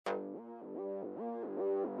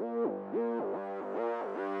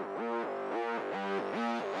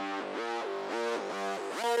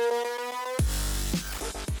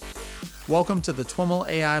Welcome to the TWIML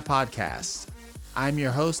AI Podcast. I'm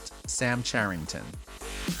your host, Sam Charrington.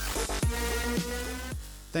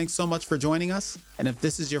 Thanks so much for joining us. And if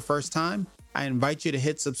this is your first time, I invite you to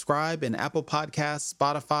hit subscribe in Apple Podcasts,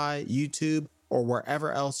 Spotify, YouTube, or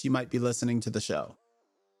wherever else you might be listening to the show.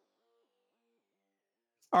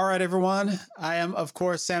 All right, everyone. I am, of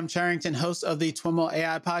course, Sam Charrington, host of the TWIML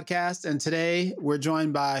AI Podcast. And today we're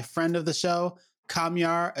joined by friend of the show,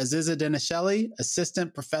 Kamyar Azizadinasheli,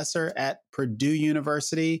 assistant professor at Purdue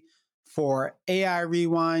University for AI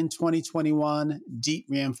Rewind 2021 Deep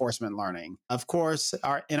Reinforcement Learning. Of course,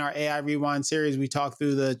 in our AI Rewind series, we talk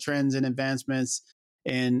through the trends and advancements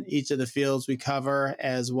in each of the fields we cover,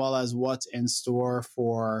 as well as what's in store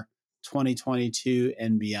for 2022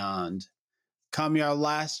 and beyond. Kamyar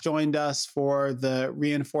last joined us for the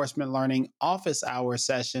Reinforcement Learning Office Hour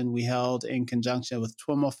session we held in conjunction with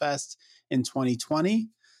TWIML Fest in 2020,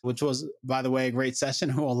 which was, by the way, a great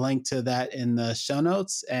session. We'll link to that in the show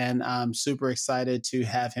notes. And I'm super excited to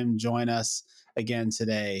have him join us again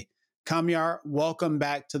today. Kamyar, welcome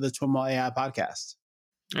back to the TWIML AI Podcast.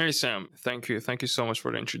 Hey, Sam. Thank you. Thank you so much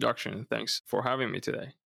for the introduction. Thanks for having me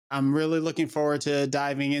today. I'm really looking forward to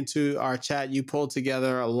diving into our chat. You pulled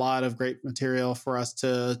together a lot of great material for us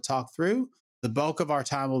to talk through. The bulk of our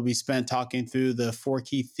time will be spent talking through the 4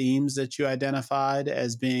 key themes that you identified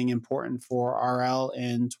as being important for RL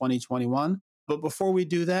in 2021. But before we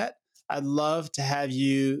do that, I'd love to have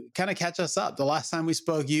you kind of catch us up. The last time we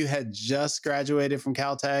spoke, you had just graduated from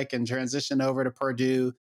Caltech and transitioned over to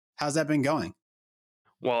Purdue. How's that been going?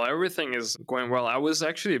 Well, everything is going well. I was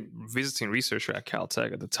actually visiting researcher at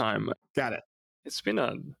Caltech at the time. Got it. It's been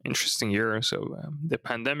an interesting year. So the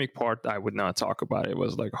pandemic part, I would not talk about. It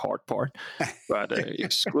was like a hard part. But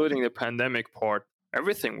excluding the pandemic part,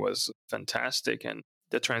 everything was fantastic. And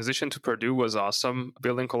the transition to Purdue was awesome.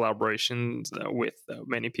 Building collaborations with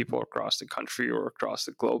many people across the country or across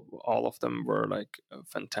the globe. All of them were like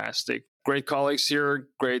fantastic. Great colleagues here,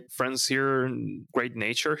 great friends here, and great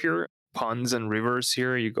nature here. Ponds and rivers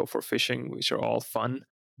here. You go for fishing, which are all fun.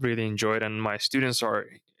 Really enjoyed, and my students are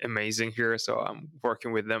amazing here. So I'm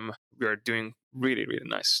working with them. We are doing really, really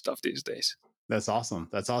nice stuff these days. That's awesome.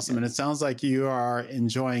 That's awesome. Yeah. And it sounds like you are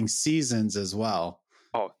enjoying seasons as well.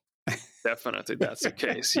 Oh, definitely. That's the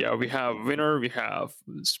case. Yeah, we have winter, we have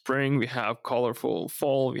spring, we have colorful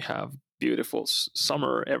fall, we have beautiful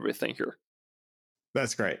summer, everything here.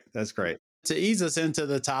 That's great. That's great. To ease us into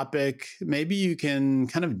the topic, maybe you can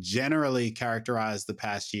kind of generally characterize the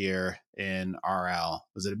past year in RL.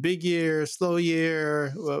 Was it a big year, slow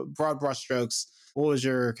year, broad brushstrokes? What was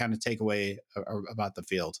your kind of takeaway about the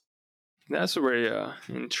field? That's a very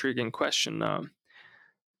intriguing question.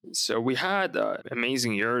 So we had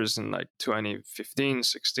amazing years in like 2015,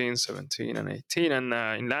 16, 17, and 18. And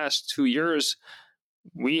in last 2 years,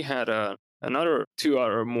 we had another 2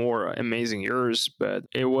 other more amazing years, but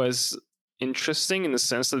it was interesting in the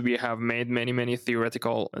sense that we have made many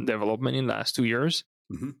theoretical development in the last 2 years.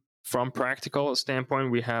 Mm-hmm. From practical standpoint,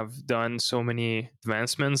 we have done so many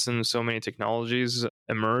advancements and so many technologies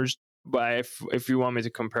emerged. But if you want me to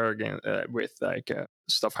compare again with like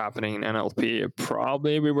stuff happening in NLP,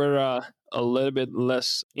 probably we were a little bit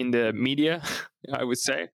less in the media, I would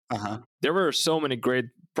say. Uh-huh. There were so many great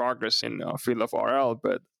progress in the field of RL,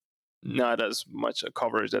 but not as much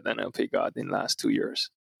coverage that NLP got in the last 2 years.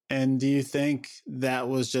 And do you think that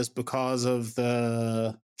was just because of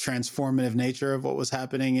the transformative nature of what was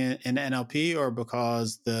happening in NLP, or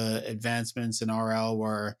because the advancements in RL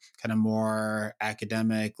were kind of more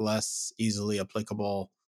academic, less easily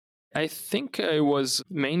applicable? I think it was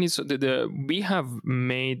mainly so that we have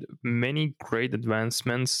made many great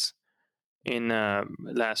advancements in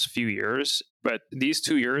last few years, but these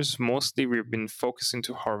 2 years, mostly we've been focusing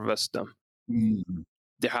to harvest them. Mm-hmm.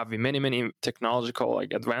 There have been many technological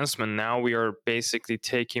advancement. Now we are basically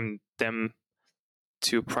taking them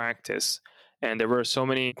to practice. And there were so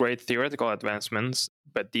many great theoretical advancements,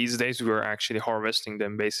 but these days we are actually harvesting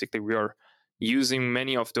them. Basically, we are using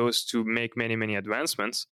many of those to make many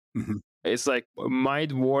advancements. Mm-hmm. It's like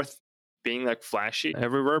might worth being like flashy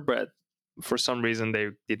everywhere, but for some reason they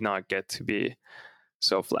did not get to be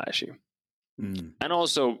so flashy. Mm. And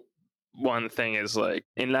also, one thing is like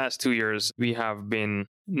in last 2 years, we have been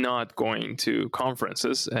not going to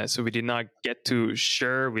conferences. So we did not get to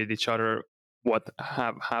share with each other what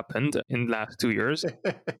have happened in the last 2 years.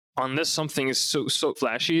 Unless something is so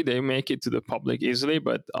flashy, they make it to the public easily.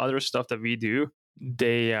 But other stuff that we do,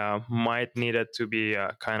 they might need it to be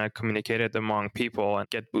kind of communicated among people and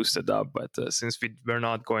get boosted up. But since we're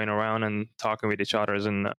not going around and talking with each other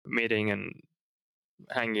and meeting and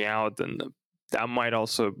hanging out, and that might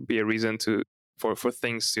also be a reason for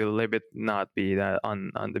things to a little bit not be that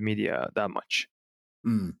on the media that much.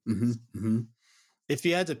 If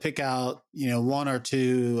you had to pick out, one or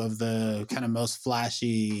two of the kind of most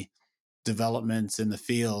flashy developments in the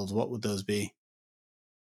field, what would those be?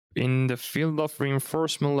 In the field of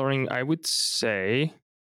reinforcement learning, I would say,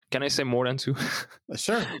 can I say more than two?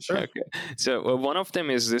 Sure. Okay. So one of them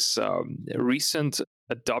is this recent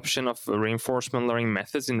adoption of reinforcement learning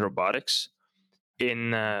methods in robotics.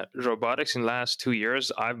 In robotics in the last 2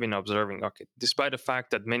 years, I've been observing, okay, despite the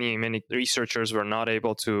fact that many researchers were not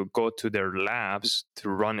able to go to their labs to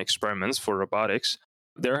run experiments for robotics,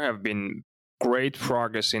 there have been great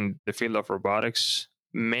progress in the field of robotics,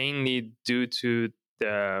 mainly due to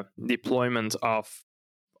the deployment of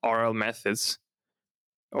RL methods.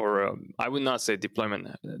 Or I would not say deployment.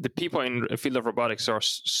 The people in the field of robotics are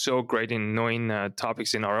so great in knowing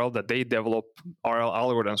topics in RL that they develop RL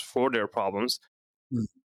algorithms for their problems.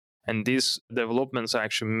 And these developments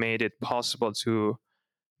actually made it possible to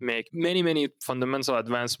make many fundamental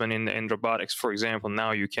advancements in robotics. For example,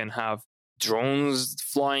 now you can have drones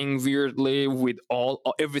flying weirdly with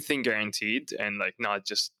everything guaranteed, and like not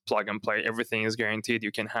just plug and play. Everything is guaranteed.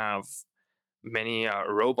 You can have many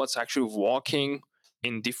robots actually walking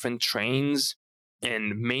in different trains,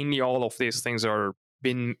 and mainly all of these things are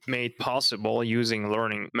been made possible using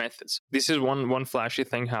learning methods. This is one flashy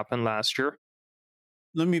thing happened last year.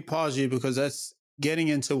 Let me pause you because that's getting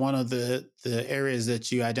into one of the areas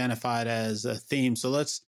that you identified as a theme. So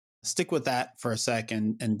let's stick with that for a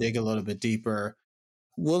second and dig a little bit deeper.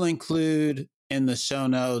 We'll include in the show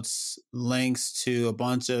notes links to a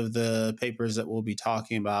bunch of the papers that we'll be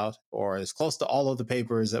talking about, or as close to all of the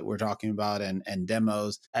papers that we're talking about and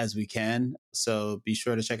demos as we can. So be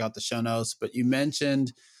sure to check out the show notes. But you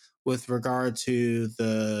mentioned with regard to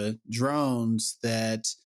the drones that,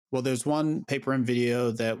 well, there's one paper and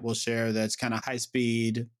video that we'll share that's kind of high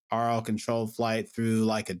speed RL controlled flight through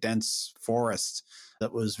like a dense forest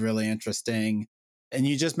that was really interesting. And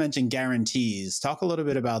you just mentioned guarantees. Talk a little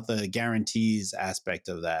bit about the guarantees aspect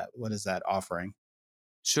of that. What is that offering?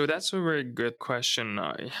 So that's a very good question.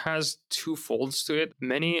 It has two folds to it.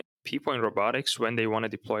 Many people in robotics, when they want to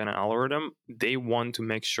deploy an algorithm, they want to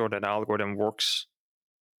make sure that algorithm works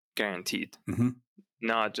guaranteed,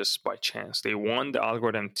 not just by chance. They want the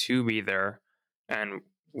algorithm to be there and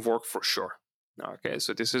work for sure. Okay,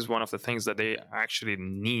 so this is one of the things that they actually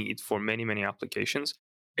need for many applications.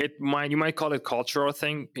 You might call it cultural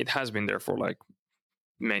thing. It has been there for like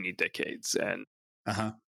many decades. And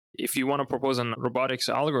if you want to propose a robotics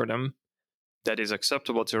algorithm that is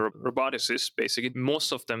acceptable to roboticists, basically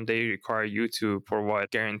most of them, they require you to provide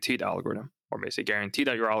guaranteed algorithm, or basically guarantee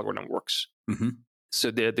that your algorithm works. So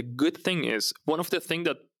the good thing is, one of the things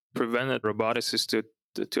that prevented roboticists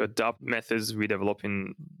to adopt methods we develop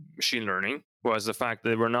in machine learning was the fact that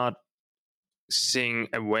they were not seeing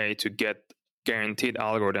a way to get guaranteed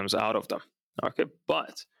algorithms out of them. Okay,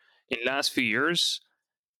 but in the last few years,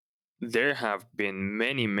 there have been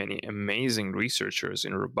many amazing researchers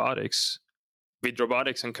in robotics with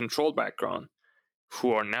robotics and control background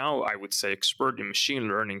who are now, I would say, expert in machine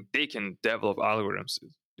learning. They can develop algorithms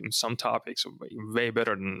in some topics way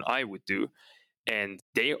better than I would do. And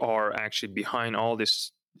they are actually behind all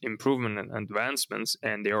this improvement and advancements,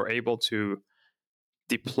 and they are able to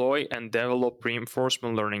deploy and develop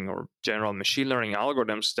reinforcement learning or general machine learning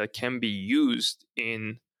algorithms that can be used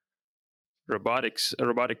in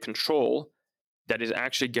robotic control that is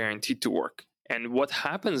actually guaranteed to work. And what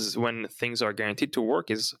happens when things are guaranteed to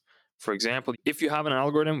work is, for example, if you have an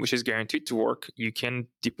algorithm which is guaranteed to work, you can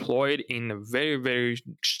deploy it in a very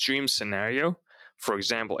extreme scenario. For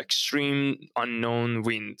example, extreme unknown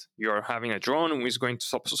wind. You're having a drone which is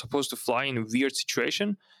supposed to fly in a weird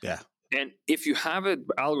situation. Yeah. And if you have an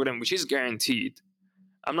algorithm which is guaranteed,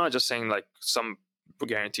 I'm not just saying like some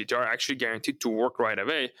guaranteed, they are actually guaranteed to work right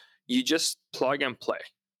away. You just plug and play.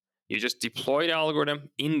 You just deploy the algorithm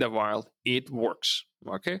in the wild. It works.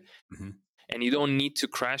 Okay. And you don't need to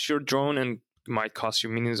crash your drone, and it might cost you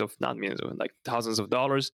like thousands of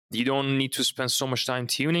dollars. You don't need to spend so much time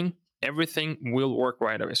tuning. Everything will work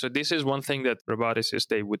right away. So this is one thing that roboticists,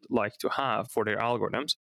 they would like to have for their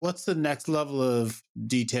algorithms. What's the next level of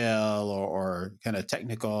detail or kind of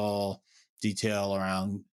technical detail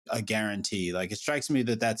around a guarantee? Like, it strikes me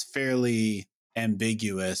that that's fairly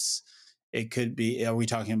ambiguous. It could be, are we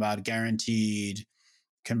talking about guaranteed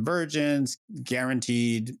convergence,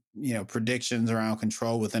 guaranteed, predictions around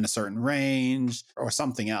control within a certain range, or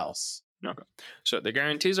something else? Okay. So the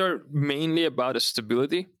guarantees are mainly about the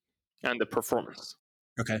stability and the performance.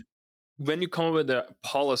 Okay. When you come up with a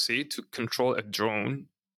policy to control a drone,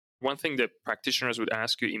 one thing that practitioners would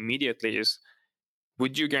ask you immediately is,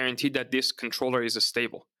 would you guarantee that this controller is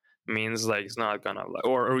stable? Means like it's not gonna,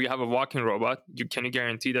 or you have a walking robot, can you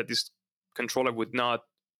guarantee that this controller would not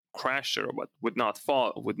crash the robot, would not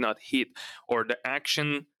fall, would not hit, or the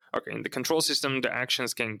action? Okay, in the control system, the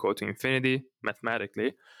actions can go to infinity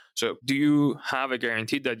mathematically. So do you have a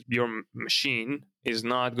guarantee that your machine is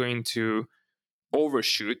not going to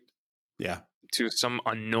overshoot to some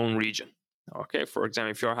unknown region? Okay, for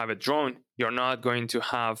example, if you have a drone, you're not going to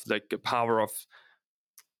have like a power of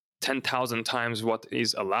 10,000 times what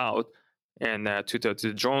is allowed and to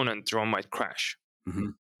the drone, and drone might crash.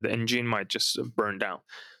 The engine might just burn down.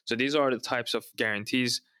 So these are the types of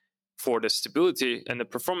guarantees for the stability, and the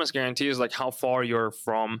performance guarantee is like how far you're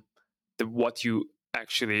from what you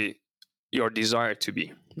actually your desire to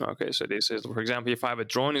be. Okay, so this is, for example, if I have a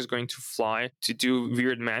drone is going to fly to do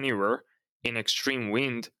weird maneuver in extreme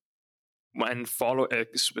wind and follow a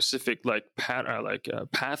specific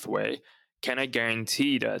pathway, can I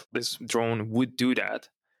guarantee that this drone would do that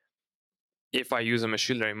if I use a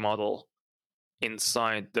machine learning model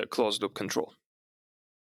inside the closed loop control?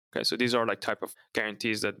 Okay, so these are like type of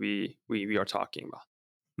guarantees that we are talking about.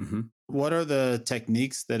 What are the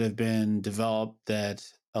techniques that have been developed that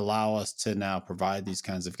allow us to now provide these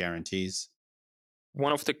kinds of guarantees?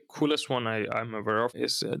 One of the coolest one I'm aware of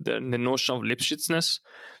is the notion of Lipschitzness.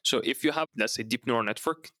 So if you have, let's say, deep neural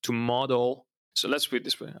network to model, so let's put it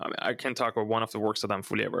this way. I can talk about one of the works that I'm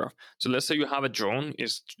fully aware of. So let's say you have a drone.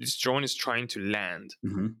 This drone is trying to land.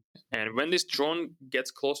 And when this drone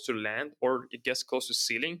gets close to land or it gets close to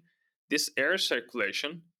ceiling, this air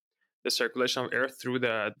circulation, the circulation of air through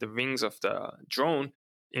the wings of the drone,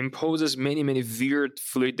 imposes many weird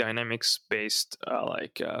fluid dynamics based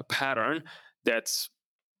pattern that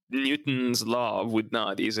Newton's law would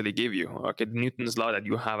not easily give you. Okay, Newton's law that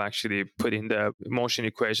you have actually put in the motion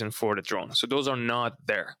equation for the drone. So those are not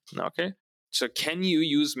there. Okay, so can you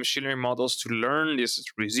use machine learning models to learn this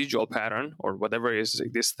residual pattern or whatever is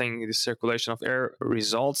this thing, this circulation of air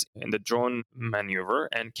results in the drone maneuver?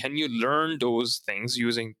 And can you learn those things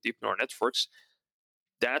using deep neural networks?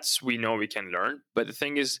 That's, we know we can learn. But the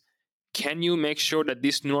thing is, can you make sure that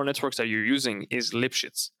these neural networks that you're using is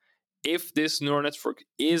Lipschitz? If this neural network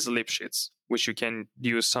is Lipschitz, which you can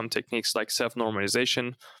use some techniques like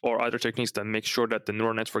self-normalization or other techniques that make sure that the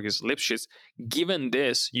neural network is Lipschitz, given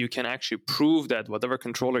this, you can actually prove that whatever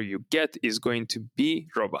controller you get is going to be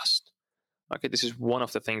robust. Okay, this is one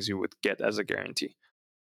of the things you would get as a guarantee.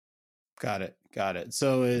 Got it.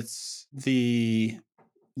 So it's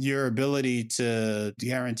your ability to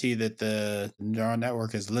guarantee that the neural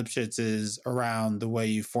network is Lipschitz is around the way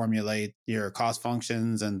you formulate your cost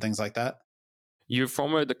functions and things like that? You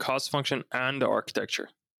formulate the cost function and the architecture.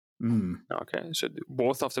 Okay, so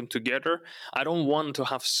both of them together. I don't want to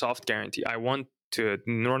have soft guarantee. I want to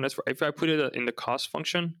neural network. If I put it in the cost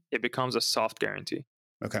function, it becomes a soft guarantee.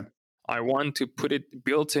 Okay. I want to put it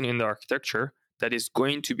built in the architecture that is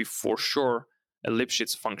going to be for sure a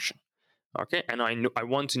Lipschitz function. Okay, and I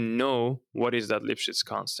want to know what is that Lipschitz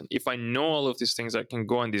constant. If I know all of these things, I can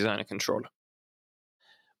go and design a controller.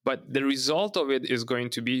 But the result of it is going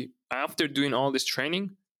to be, after doing all this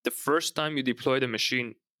training, the first time you deploy the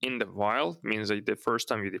machine in the wild, means that the first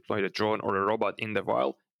time you deploy the drone or the robot in the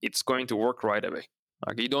wild, it's going to work right away.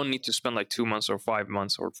 Like, you don't need to spend like 2 months or 5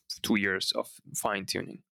 months or 2 years of fine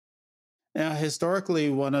tuning. Now, historically,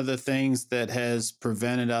 one of the things that has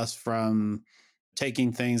prevented us from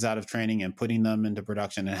taking things out of training and putting them into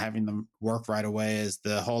production and having them work right away is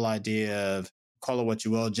the whole idea of, call it what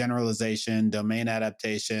you will, generalization, domain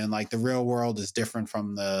adaptation. Like, the real world is different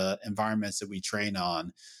from the environments that we train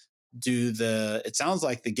on. It sounds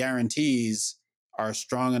like the guarantees are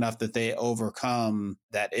strong enough that they overcome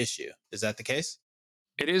that issue. Is that the case?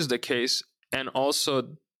 It is the case. And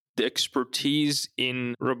also the expertise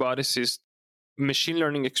in roboticist, machine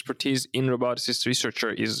learning expertise in roboticist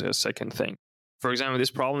researcher is a second thing. For example, this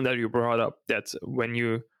problem that you brought up, that when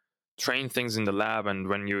you train things in the lab and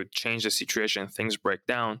when you change the situation, things break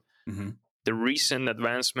down. The recent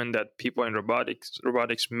advancement that people in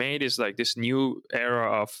robotics made is like this new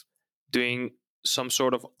era of doing some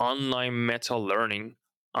sort of online meta learning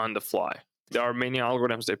on the fly. There are many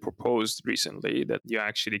algorithms they proposed recently that you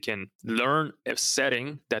actually can learn a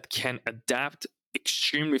setting that can adapt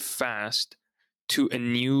extremely fast to a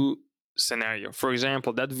new scenario. For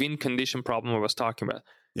example, that wind condition problem I was talking about.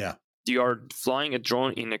 Yeah. You are flying a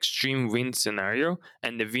drone in extreme wind scenario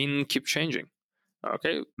and the wind keeps changing.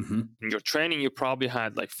 Okay. In your training, you probably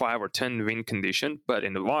had like 5 or 10 wind condition, but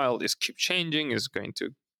in the wild, it's keep changing. It's going to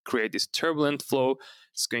create this turbulent flow.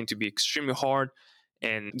 It's going to be extremely hard,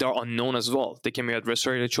 and they're unknown as well. They can be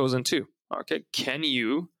adversarially chosen too. Okay. Can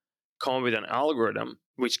you come up with an algorithm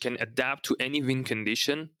which can adapt to any wind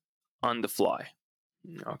condition on the fly.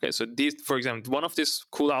 Okay, so these, for example, one of these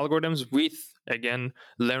cool algorithms with, again,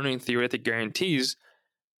 learning theoretic guarantees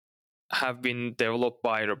have been developed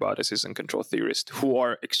by roboticists and control theorists who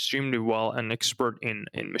are extremely well and expert in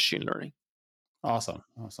machine learning. Awesome.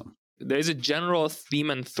 There is a general theme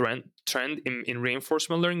and trend in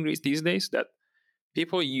reinforcement learning these days that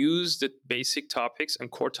people use the basic topics and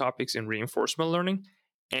core topics in reinforcement learning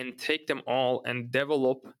and take them all and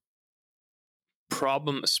develop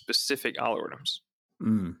problem-specific algorithms.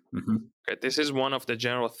 Mm-hmm. Okay, this is one of the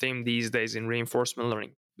general theme these days in reinforcement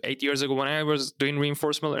learning. 8 years ago, when I was doing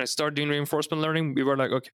reinforcement learning, I started doing reinforcement learning, we were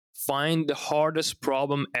like, okay, find the hardest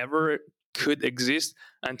problem ever could exist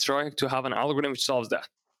and try to have an algorithm which solves that.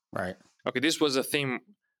 Right. Okay, this was a theme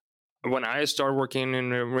when I started working in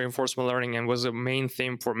reinforcement learning, and was a main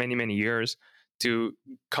theme for many, many years, to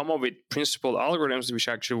come up with principled algorithms which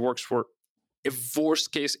actually works for a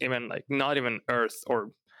worst case event, like not even Earth or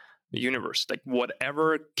the universe, like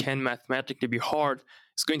whatever can mathematically be hard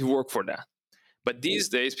is going to work for that. But these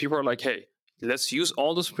days, people are like, hey, let's use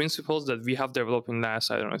all those principles that we have developed in the last,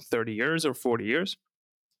 30 years or 40 years,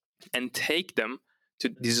 and take them to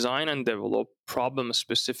design and develop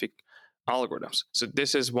problem-specific algorithms. So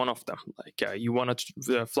this is one of them. Like you want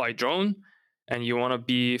to fly drone, and you want to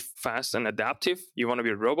be fast and adaptive, you want to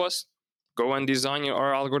be robust, go and design your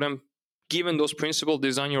R algorithm. Given those principles,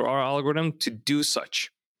 design your R algorithm to do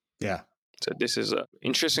such. Yeah. So this is an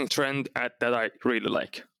interesting trend that I really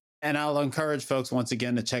like. And I'll encourage folks once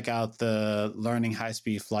again to check out the Learning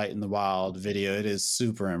High-Speed Flight in the Wild video. It is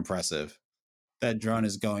super impressive. That drone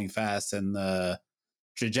is going fast, and the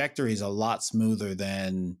trajectory is a lot smoother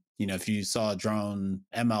than, if you saw a drone,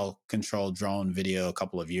 ML controlled drone video a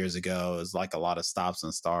couple of years ago, it was like a lot of stops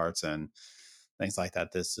and starts and things like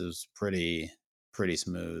that. This is pretty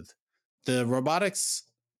smooth. The robotics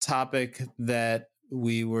topic that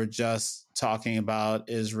we were just talking about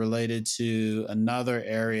is related to another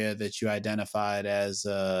area that you identified as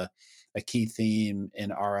a key theme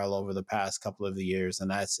in RL over the past couple of years,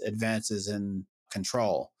 and that's advances in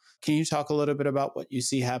control. Can you talk a little bit about what you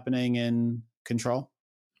see happening in control?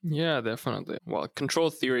 Yeah, definitely. Well,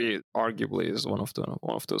 control theory arguably is one of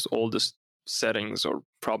those oldest settings or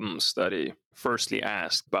problems that he firstly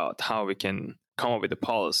asked about how we can come up with a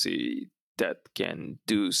policy that can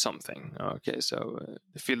do something. Okay, so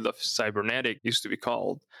the field of cybernetic used to be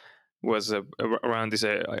called, was around this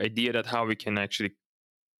idea that how we can actually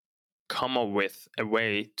come up with a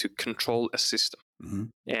way to control a system. Mm-hmm.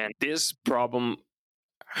 And this problem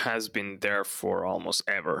has been there for almost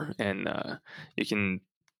ever. And you can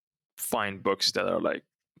find books that are like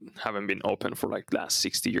haven't been open for like last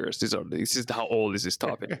 60 years. This is how old is this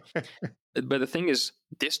topic. But the thing is,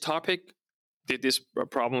 this topic, this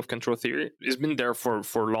problem of control theory, has been there for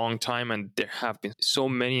a long time, and there have been so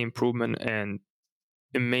many improvement and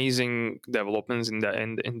amazing developments in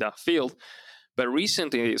that field. But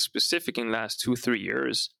recently, specific in the last 2-3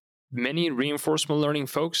 years, many reinforcement learning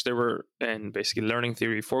folks, and basically learning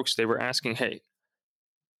theory folks, they were asking, hey,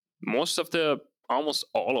 almost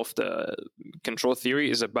all of the control theory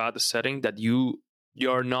is about the setting that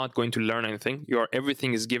you're not going to learn anything.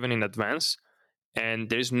 Everything is given in advance, and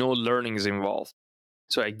there's no learnings involved.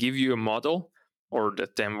 So I give you a model or the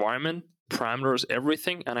environment, parameters,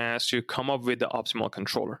 everything, and I ask you to come up with the optimal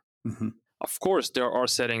controller. Mm-hmm. Of course, there are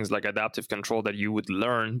settings like adaptive control that you would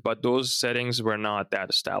learn, but those settings were not that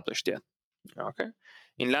established yet. Okay.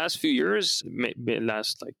 In last few years, maybe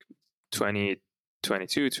last like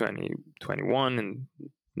 2022, 2021, and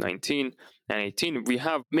 19 and 18, we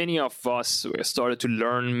have many of us started to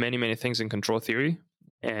learn many things in control theory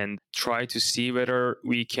and try to see whether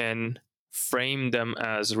we can frame them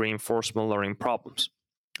as reinforcement learning problems.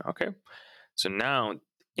 Okay. So now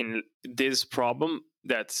in this problem,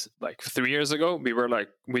 that's like 3 years ago, we were like,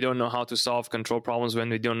 we don't know how to solve control problems when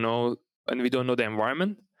we don't know the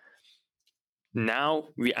environment. Now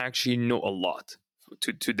we actually know a lot.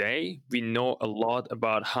 Today, we know a lot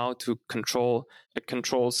about how to control a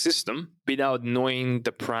control system without knowing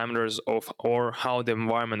the parameters of or how the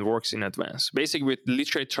environment works in advance. Basically, we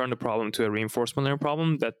literally turn the problem to a reinforcement learning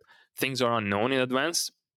problem that things are unknown in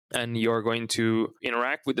advance, and you're going to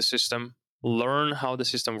interact with the system, learn how the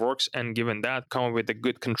system works, and given that, come up with a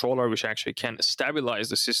good controller which actually can stabilize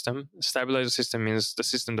the system. Stabilize the system means the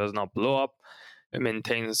system does not blow up. It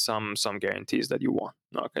maintains some guarantees that you want.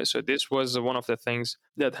 Okay, so this was one of the things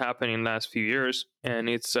that happened in the last few years, and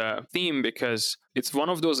it's a theme because it's one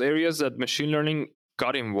of those areas that machine learning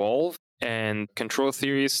got involved, and control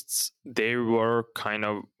theorists, they were kind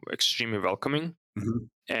of extremely welcoming, Mm-hmm.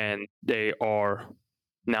 and they are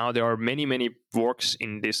Now there are many works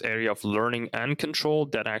in this area of learning and control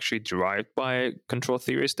that are actually derived by control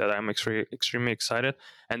theories that I'm extremely excited.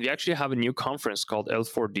 And we actually have a new conference called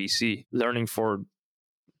L4DC, Learning for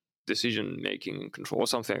Decision Making and Control, or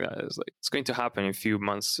something like that. It's going to happen in a few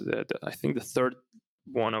months. I think the third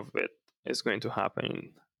one of it is going to happen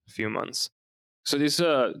in a few months. So this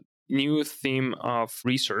new theme of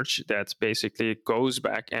research that basically goes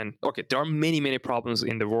back and, okay, there are many problems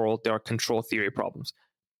in the world. There are control theory problems.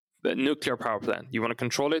 The nuclear power plant, you want to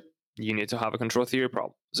control it, you need to have a control theory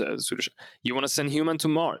problem solution. You want to send human to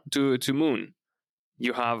Mars, to moon,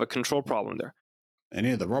 you have a control problem there.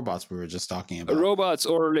 Any of the robots we were just talking about. Robots,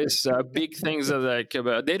 or this big things like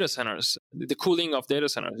data centers, the cooling of data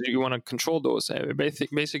centers, you want to control those.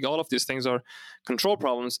 Basically, all of these things are control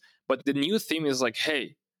problems. But the new theme is like,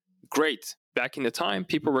 hey, great. Back in the time,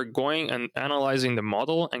 people were going and analyzing the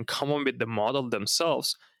model and come up with the model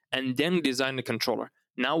themselves and then design the controller.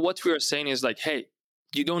 Now what we are saying is like, hey,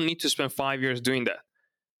 you don't need to spend 5 years doing that.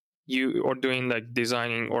 Or doing like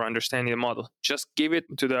designing or understanding the model. Just give it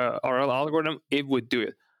to the RL algorithm, it would do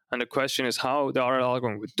it. And the question is how the RL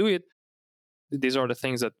algorithm would do it. These are the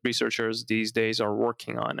things that researchers these days are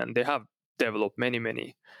working on, and they have developed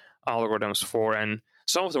many algorithms for, and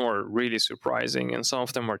some of them are really surprising, and some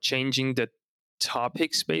of them are changing the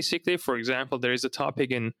topics basically. For example, there is a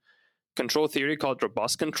topic in control theory called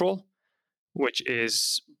robust control, which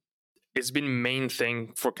is, it's been main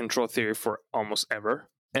thing for control theory for almost ever.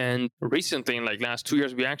 And recently, in like last 2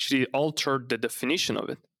 years, we actually altered the definition of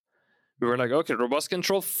it. We were like, okay, robust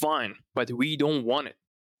control, fine, but we don't want it.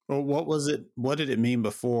 Well, what was it? What did it mean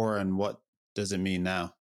before, and what does it mean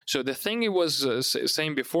now? So the thing it was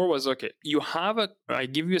saying before was, okay, I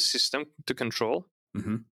give you a system to control.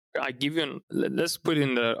 Mm-hmm. I give you let's put it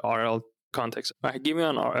in the RL context. I give you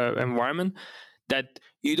an environment that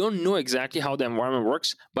you don't know exactly how the environment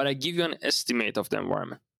works, but I give you an estimate of the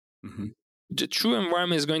environment. Mm-hmm. The true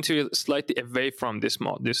environment is going to be slightly away from this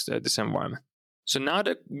environment. So now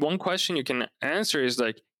the one question you can answer is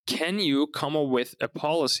like, can you come up with a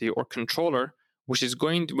policy or controller which is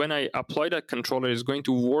going to, when I apply that controller, is going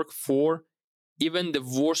to work for even the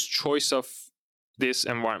worst choice of these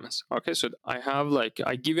environments? Okay, so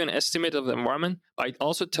I give you an estimate of the environment. I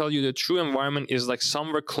also tell you the true environment is like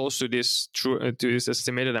somewhere close to this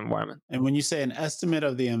estimated environment. And when you say an estimate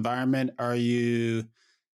of the environment,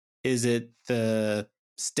 is it the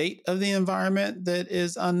state of the environment that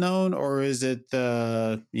is unknown, or is it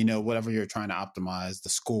the, whatever you're trying to optimize, the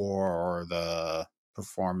score or the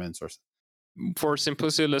performance? Or for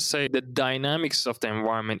simplicity, let's say the dynamics of the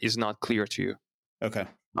environment is not clear to you. Okay.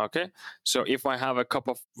 So if I have a cup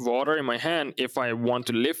of water in my hand, if I want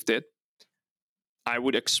to lift it, I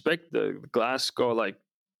would expect the glass go like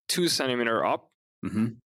 2 centimeters up. Mm-hmm.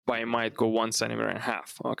 But it might go 1.5 centimeters.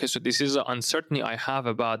 Okay, so this is an uncertainty I have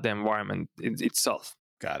about the environment itself.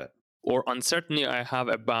 Got it. Or uncertainty I have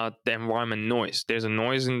about the environment noise. There's a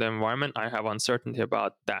noise in the environment. I have uncertainty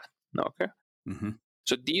about that. Okay. Mm-hmm.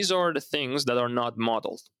 So these are the things that are not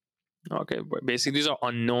modeled. Okay, basically these are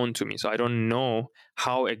unknown to me. So I don't know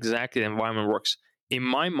how exactly the environment works. In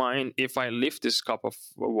my mind, if I lift this cup of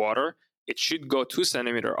water, it should go 2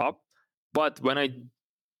 centimeters up. But when I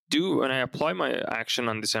apply my action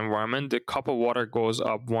on this environment, the cup of water goes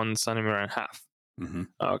up 1.5 centimeters. Mm-hmm.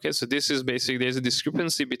 Okay, so this is basically, there's a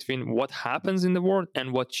discrepancy between what happens in the world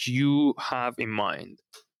and what you have in mind.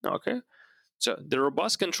 Okay, so the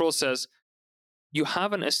robust control says you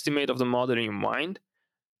have an estimate of the model in your mind.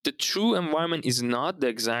 The true environment is not the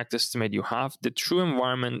exact estimate you have. The true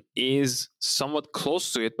environment is somewhat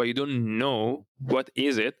close to it, but you don't know what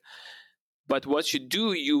is it. But what you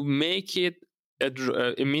do, you make it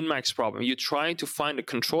a min-max problem. You try to find a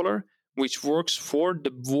controller which works for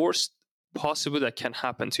the worst possible that can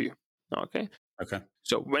happen to you. Okay.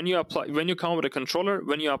 So when you come up with a controller,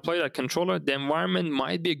 when you apply that controller, the environment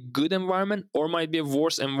might be a good environment or might be a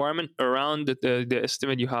worse environment around the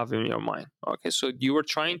estimate you have in your mind. Okay. So you were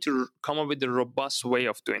trying to come up with a robust way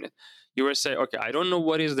of doing it. You were saying, okay, I don't know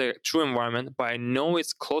what is the true environment, but I know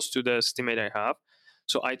it's close to the estimate I have.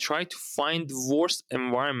 So I try to find the worst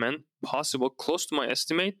environment possible close to my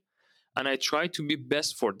estimate, and I try to be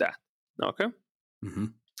best for that. Okay. Mm-hmm.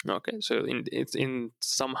 Okay. So it's in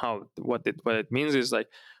somehow what it means is like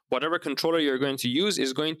whatever controller you're going to use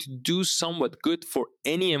is going to do somewhat good for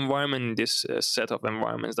any environment in this set of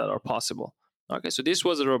environments that are possible. Okay. So this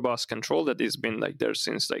was a robust control that has been like there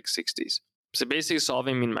since like 60s. So basically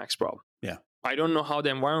solving min-max problem. Yeah. I don't know how the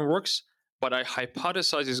environment works, but I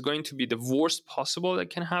hypothesize is going to be the worst possible that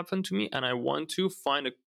can happen to me, and I want to find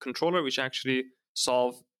a controller which actually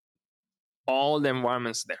solve all the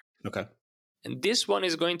environments there. Okay. And this one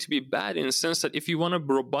is going to be bad in the sense that if you want to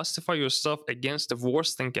robustify yourself against the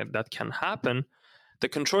worst thing that can happen, the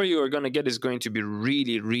control you are going to get is going to be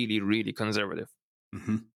really, really, really conservative.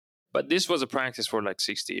 Mm-hmm. But this was a practice for like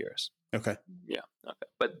 60 years. Okay. Yeah. Okay.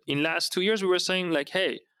 But in last 2 years, we were saying like,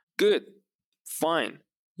 hey, good, fine.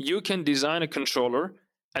 You can design a controller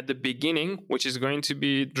at the beginning, which is going to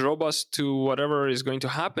be robust to whatever is going to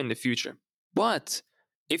happen in the future. But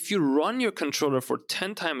if you run your controller for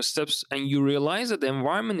 10 time steps and you realize that the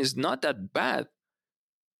environment is not that bad,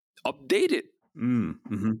 update it.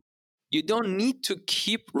 Mm-hmm. You don't need to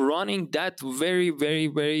keep running that very, very,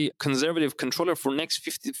 very conservative controller for next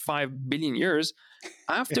 55 billion years.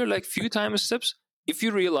 After like few time steps, if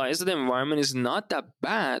you realize that the environment is not that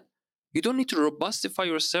bad, you don't need to robustify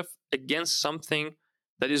yourself against something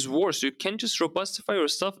that is worse. You can just robustify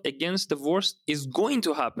yourself against the worst is going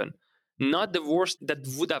to happen, not the worst that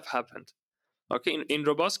would have happened. Okay, in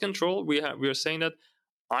robust control, we are saying that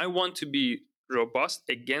I want to be robust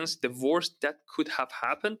against the worst that could have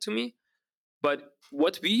happened to me. But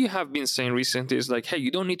what we have been saying recently is like, hey,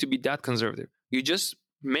 you don't need to be that conservative. You just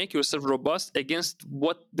make yourself robust against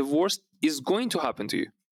what the worst is going to happen to you.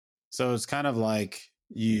 So it's kind of like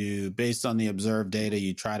you, based on the observed data,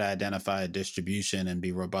 you try to identify a distribution and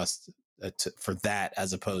be robust for that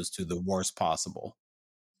as opposed to the worst possible.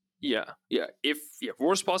 Yeah. If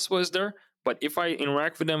worst possible is there, but if I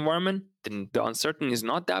interact with the environment, then the uncertainty is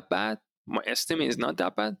not that bad. My estimate is not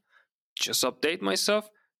that bad. Just update myself,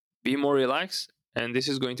 be more relaxed, and this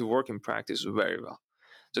is going to work in practice very well.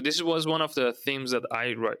 So this was one of the themes that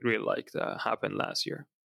I really liked happened last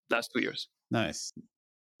 2 years. Nice.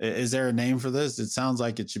 Is there a name for this? It sounds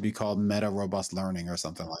like it should be called meta robust learning or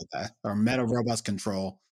something like that, or meta robust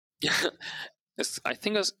control. Yeah, I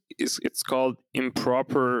think it's called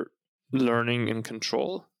improper learning and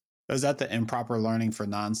control. Is that the improper learning for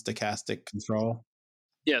non-stochastic control?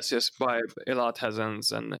 Yes, by Elad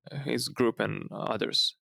Hazans and his group and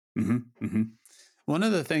others. Mm-hmm, mm-hmm. One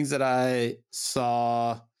of the things that I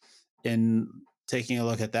saw in taking a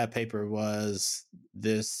look at that paper was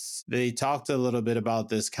this. They talked a little bit about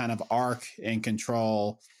this kind of arc in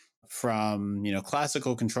control from,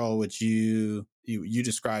 classical control, which you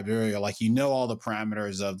described earlier, like, all the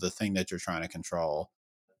parameters of the thing that you're trying to control,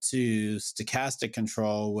 to stochastic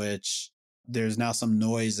control, which there's now some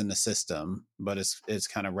noise in the system, but it's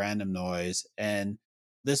kind of random noise. And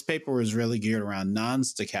this paper was really geared around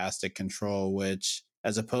non-stochastic control, which,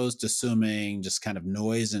 as opposed to assuming just kind of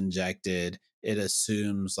noise injected, it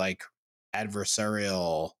assumes like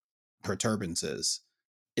adversarial perturbances.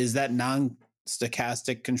 Is that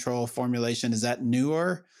non-stochastic control formulation, is that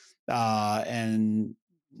newer? And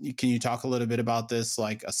can you talk a little bit about this,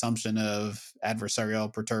 like, assumption of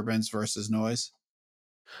adversarial perturbance versus noise?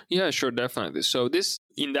 Yeah, sure, definitely. So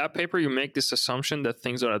in that paper, you make this assumption that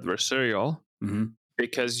things are adversarial. Mm-hmm.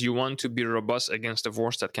 Because you want to be robust against the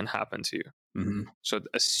worst that can happen to you. Mm-hmm. So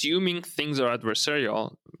assuming things are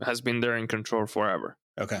adversarial has been there in control forever.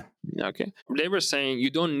 Okay. They were saying you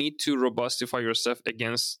don't need to robustify yourself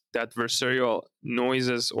against the adversarial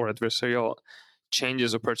noises or adversarial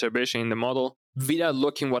changes or perturbation in the model without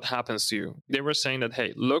looking what happens to you. They were saying that,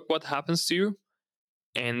 hey, look what happens to you,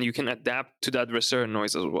 and you can adapt to the adversarial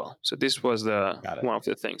noise as well. So this was one of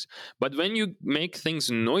the things. But when you make things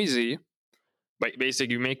noisy,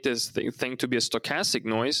 basically you make this thing to be a stochastic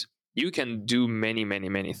noise, you can do many, many,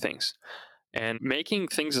 many things. And making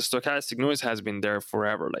things a stochastic noise has been there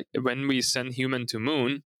forever. Like when we send human to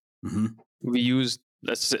moon, mm-hmm. we used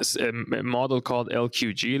a model called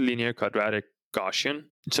LQG, linear quadratic Gaussian.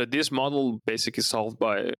 So this model basically solved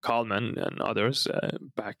by Kalman and others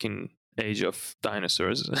back in age of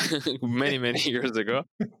dinosaurs many, many years ago.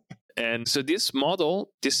 And so this model,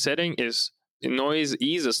 this setting is noise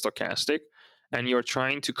is a stochastic, and you're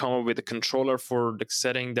trying to come up with a controller for the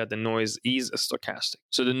setting that the noise is a stochastic.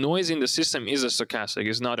 So the noise in the system is a stochastic,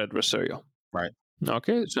 it's not adversarial. Right.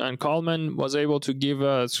 Okay. So, and Kalman was able to give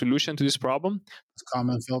a solution to this problem. It's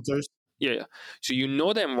Kalman filters. Yeah. So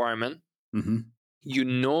the environment, mm-hmm.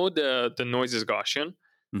 The noise is Gaussian,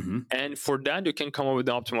 mm-hmm. and for that you can come up with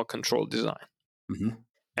the optimal control design. Mm-hmm.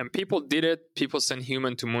 And people did it. People sent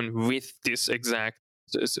human to moon with this exact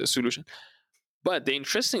solution. But the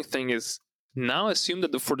interesting thing is, now assume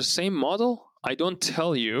that for the same model, I don't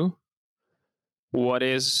tell you what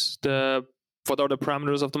are the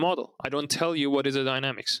parameters of the model. I don't tell you what is the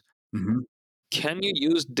dynamics. Mm-hmm. Can you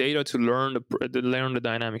use data to learn the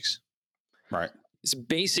dynamics? Right. It's a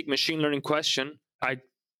basic machine learning question. I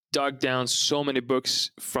dug down so many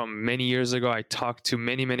books from many years ago. I talked to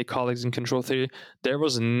many, many colleagues in control theory. There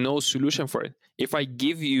was no solution for it. If I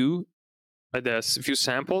give you a few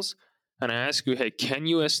samples, and I ask you, hey, can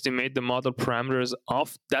you estimate the model parameters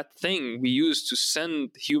of that thing we used to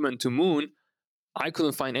send human to moon? I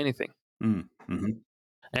couldn't find anything. Mm-hmm.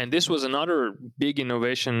 And this was another big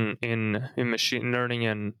innovation in machine learning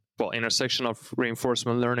and, well, intersection of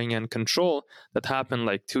reinforcement learning and control that happened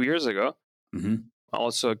like 2 years ago. Mm-hmm.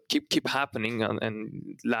 Also keep happening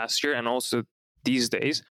and last year and also these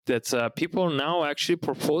days, that people are now actually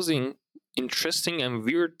proposing interesting and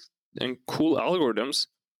weird and cool algorithms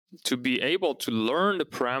to be able to learn the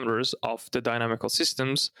parameters of the dynamical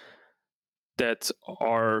systems that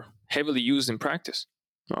are heavily used in practice.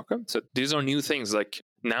 Okay, so these are new things. Like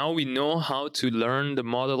now we know how to learn the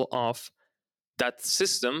model of that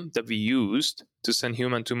system that we used to send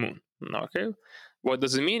human to moon. Okay, what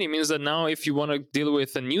does it mean? It means that now if you want to deal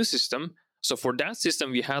with a new system, so for that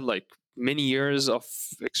system we had like many years of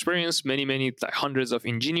experience, many like hundreds of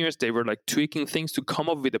engineers. They were like tweaking things to come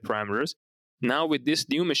up with the parameters. Now with this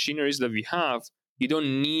new machineries that we have, you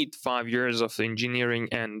don't need 5 years of engineering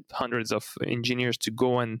and hundreds of engineers to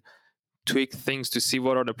go and tweak things to see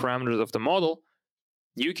what are the parameters of the model.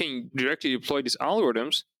 You can directly deploy these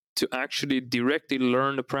algorithms to actually directly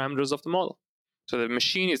learn the parameters of the model. So the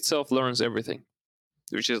machine itself learns everything,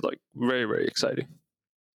 which is like very, very exciting.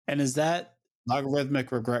 And is that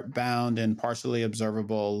logarithmic regret bound in partially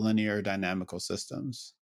observable linear dynamical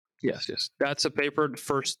systems? Yes. That's a paper that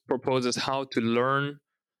first proposes how to learn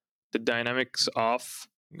the dynamics of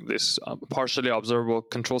this partially observable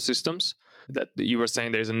control systems. That you were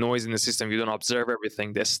saying there's a noise in the system, you don't observe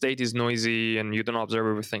everything. The state is noisy and you don't observe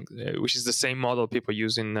everything, which is the same model people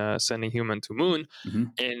use in sending human to moon. Mm-hmm.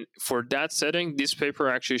 And for that setting, this paper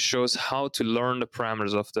actually shows how to learn the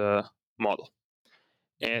parameters of the model.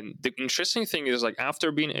 And the interesting thing is, like,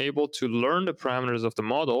 after being able to learn the parameters of the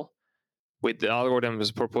model with the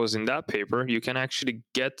algorithms proposed in that paper, you can actually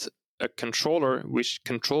get a controller which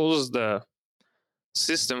controls the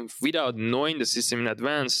system without knowing the system in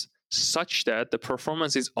advance, such that the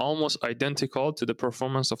performance is almost identical to the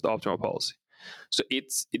performance of the optimal policy. So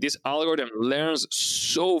this algorithm learns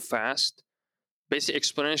so fast, basically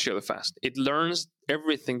exponentially fast. It learns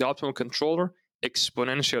everything, the optimal controller,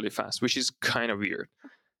 exponentially fast, which is kind of weird.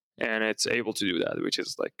 And it's able to do that, which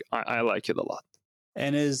is like, I like it a lot.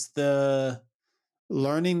 And is the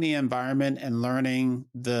learning the environment and learning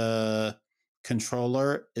the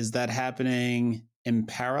controller, is that happening in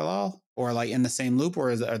parallel or like in the same loop,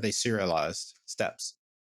 or are they serialized steps?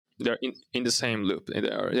 They're in the same loop.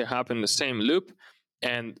 They happen in the same loop.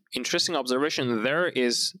 And interesting observation there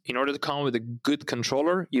is, in order to come up with a good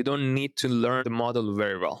controller, you don't need to learn the model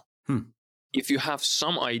very well. If you have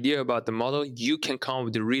some idea about the model, you can come up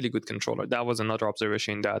with a really good controller. That was another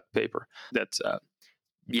observation in that paper. That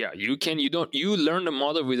you learn the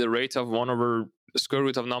model with a rate of 1 over the square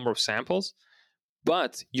root of number of samples,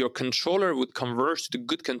 but your controller would converge to the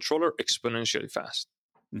good controller exponentially fast,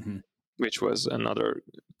 which was another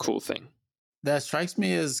cool thing. That strikes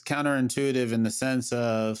me as counterintuitive in the sense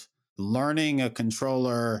of learning a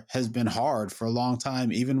controller has been hard for a long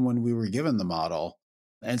time, even when we were given the model.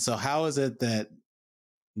 And so how is it that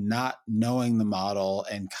not knowing the model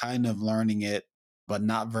and kind of learning it, but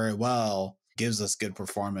not very well, gives us good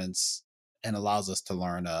performance and allows us to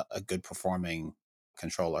learn a good performing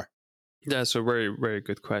controller? That's a very, very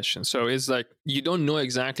good question. So it's like, you don't know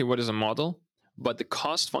exactly what is a model, but the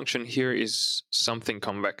cost function here is something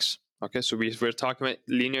convex. Okay, so we're talking about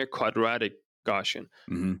linear quadratic Gaussian.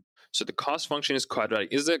 So the cost function is quadratic.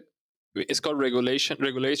 It's called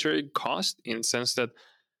regulatory cost, in the sense that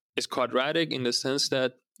it's quadratic in the sense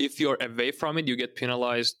that if you're away from it, you get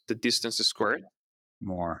penalized the distance squared.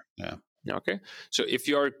 More, yeah. Okay, so if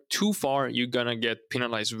you're too far, you're gonna get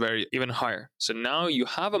penalized even higher. So now you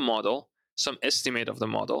have a model, some estimate of the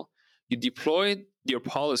model. You deploy your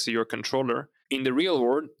policy, your controller in the real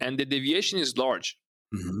world, and the deviation is large.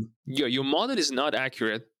 Your model is not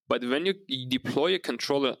accurate, but when you deploy a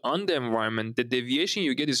controller on the environment, the deviation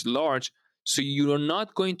you get is large. So you are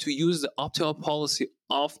not going to use the optimal policy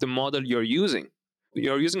of the model you're using.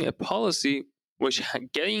 You're using a policy which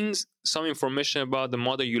gains some information about the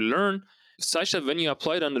model you learn, such that when you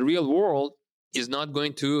apply it on the real world, is not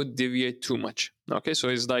going to deviate too much. Okay, so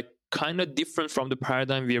it's like kind of different from the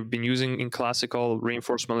paradigm we have been using in classical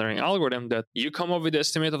reinforcement learning algorithm, that you come up with the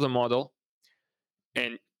estimate of the model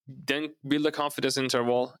and then build a confidence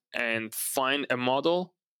interval and find a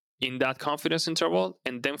model in that confidence interval,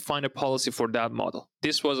 and then find a policy for that model.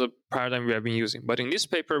 This was a paradigm we have been using. But in this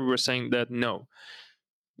paper, we were saying that no,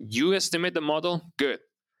 you estimate the model, good.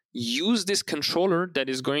 Use this controller that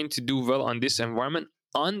is going to do well on this environment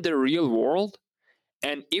on the real world,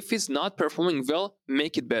 and if it's not performing well,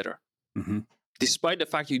 make it better. despite the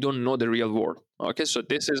fact you don't know the real world. Okay, so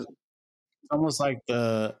this is almost like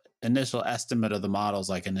the initial estimate of the model is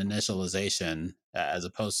like an initialization as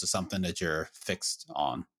opposed to something that you're fixed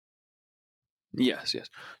on. yes.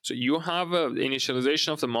 So you have a initialization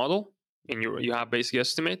of the model, and you have basic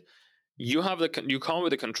estimate. You come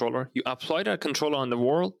with a controller. You apply that controller on the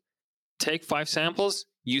world. Take 5 samples.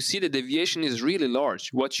 You see the deviation is really large.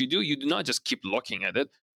 What you do not just keep looking at it.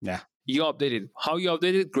 Yeah. You update it. How you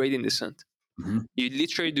update it? Gradient descent. Mm-hmm. You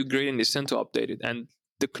literally do gradient descent to update it. And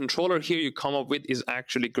the controller here you come up with is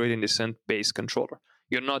actually gradient descent based controller.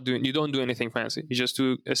 You don't do anything fancy. You just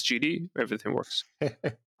do SGD, everything works.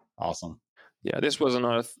 Awesome. Yeah, this was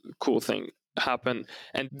another cool thing happened.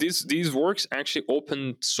 And these works actually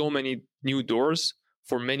opened so many new doors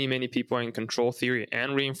for many people in control theory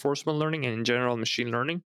and reinforcement learning and in general machine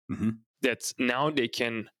learning. Mm-hmm. That now they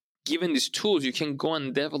can, given these tools, you can go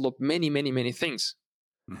and develop many things.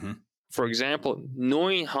 Mm-hmm. For example,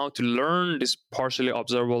 knowing how to learn these partially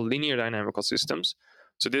observable linear dynamical systems.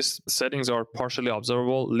 So these settings are partially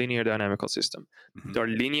observable linear dynamical system. Mm-hmm. They're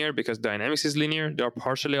linear because dynamics is linear. They're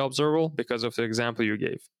partially observable because of the example you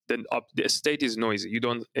gave. Then the state is noisy. You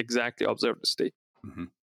don't exactly observe the state. Mm-hmm.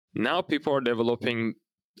 Now people are developing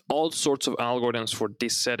all sorts of algorithms for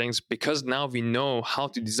these settings because now we know how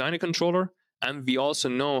to design a controller and we also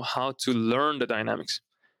know how to learn the dynamics.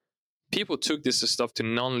 People took this stuff to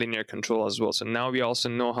nonlinear control as well. So now we also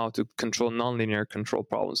know how to control nonlinear control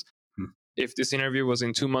problems. If this interview was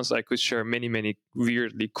in 2 months, I could share many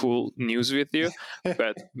weirdly cool news with you,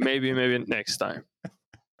 but maybe next time.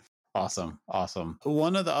 Awesome.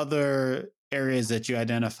 One of the other areas that you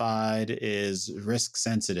identified is risk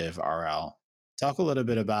sensitive RL. Talk a little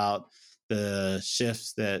bit about the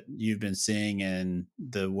shifts that you've been seeing in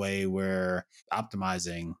the way we're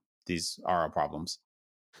optimizing these RL problems.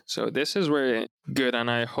 So this is very good, and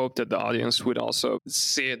I hope that the audience would also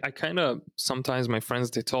see it. Sometimes my friends,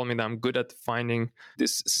 they told me that I'm good at finding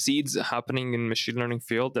these seeds happening in machine learning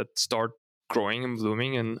field that start growing and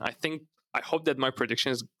blooming. And I hope that my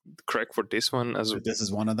prediction is correct for this one as well. This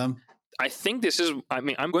is one of them? I think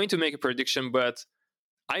I'm going to make a prediction, but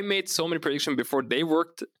I made so many predictions before they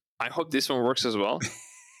worked. I hope this one works as well.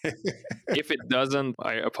 If it doesn't,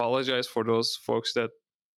 I apologize for those folks that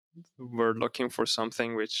were looking for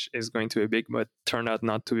something which is going to be big, but turned out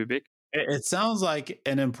not to be big. It sounds like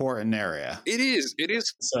an important area. It is.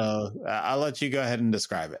 So I'll let you go ahead and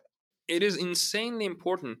describe it. It is insanely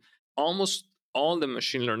important. Almost all the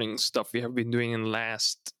machine learning stuff we have been doing in the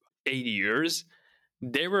last 80 years,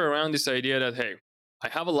 they were around this idea that, hey, I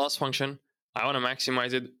have a loss function, I want to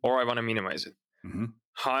maximize it or I want to minimize it. Mm-hmm.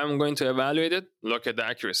 How I'm going to evaluate it? Look at the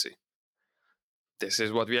accuracy. This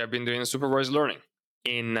is what we have been doing in supervised learning.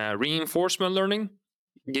 In reinforcement learning,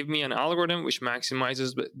 give me an algorithm which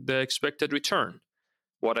maximizes the expected return.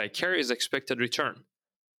 What I care is expected return.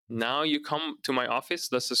 Now you come to my office.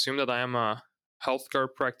 Let's assume that I am a healthcare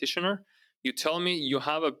practitioner. You tell me you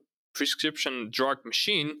have a prescription drug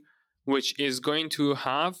machine which is going to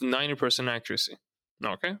have 90% accuracy.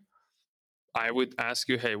 Okay? I would ask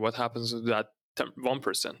you, hey, what happens with that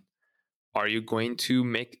 1%? Are you going to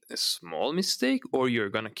make a small mistake or you're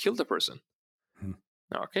going to kill the person?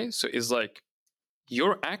 Okay, so it's like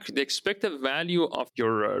the expected value of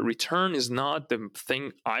your return is not the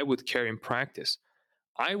thing I would care in practice.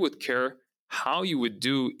 I would care how you would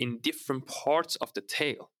do in different parts of the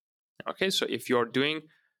tail. Okay, so if you're doing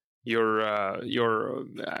you're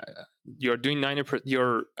doing 90%,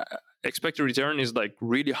 your expected return is like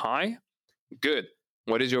really high. Good.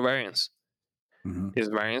 What is your variance? Mm-hmm. Is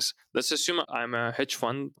variance. Let's assume I'm a hedge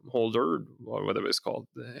fund holder or whatever it's called,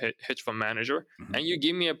 the hedge fund manager, and you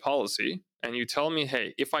give me a policy and you tell me,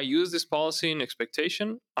 hey, if I use this policy in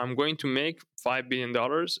expectation, I'm going to make $5 billion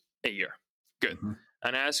a year. Good.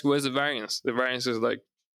 And I ask, where's the variance? The variance is like,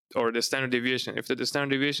 or the standard deviation. If the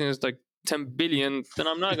standard deviation is like 10 billion, then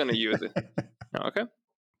I'm not going to use it. Okay.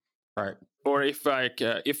 Right. Or if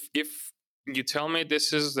if you tell me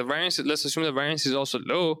this is the variance, let's assume the variance is also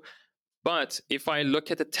low. But if I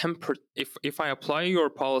look at the if I apply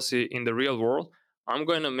your policy in the real world, I'm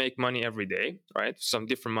going to make money every day, right? Some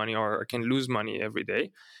different money, or I can lose money every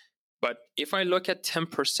day. But if I look at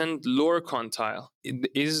 10% lower quantile,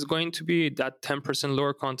 it is going to be that 10%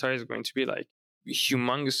 lower quantile is going to be like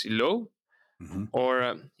humongously low.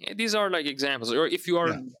 Or these are like examples. Or if you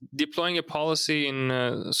are deploying a policy in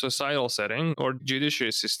a societal setting or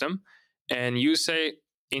judiciary system, and you say,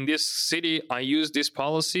 in this city, I use this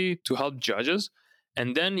policy to help judges.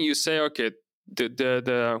 And then you say, okay,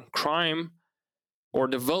 the crime or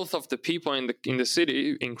the wealth of the people in the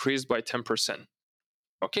city increased by 10%.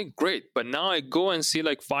 Okay, great. But now I go and see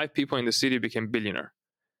like 5 people in the city became billionaire.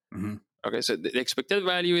 Mm-hmm. Okay, so the expected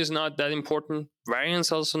value is not that important.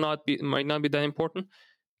 Variance also might not be that important.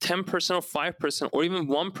 10% or 5% or even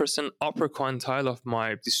 1% upper quintile of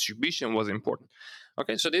my distribution was important.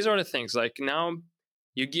 Okay, so these are the things. Like now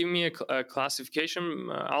you give me a classification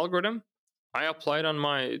algorithm. I apply it on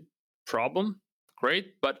my problem.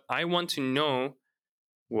 Great, but I want to know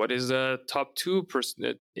what is the top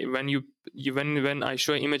 2%. When I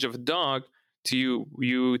show an image of a dog to you,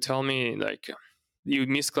 you tell me like you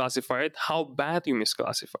misclassify it, how bad you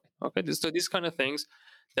misclassify it. Okay, so these kind of things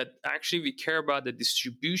that actually we care about the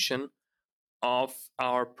distribution of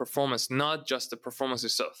our performance, not just the performance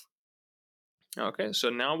itself. Okay, so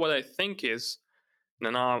now what I think is,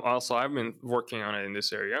 now also I've been working on it in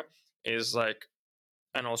this area, is like,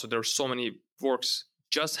 and also there's so many works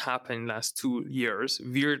just happened last 2 years.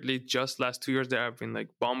 Weirdly, just last 2 years, there have been like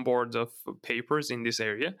bombarded of papers in this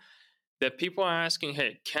area that people are asking,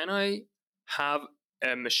 hey, can I have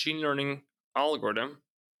a machine learning algorithm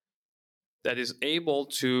that is able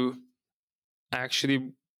to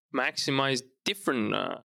actually maximize different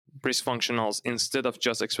risk functionals instead of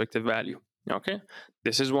just expected value? Okay,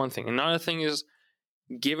 this is one thing. Another thing is,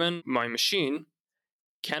 given my machine,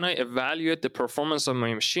 can I evaluate the performance of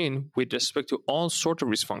my machine with respect to all sorts of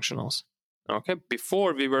risk functionals? Okay,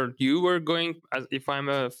 before you were going, as if I'm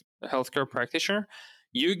a healthcare practitioner,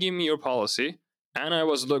 you give me your policy, and I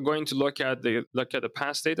was going to look at the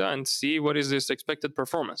past data and see what is this expected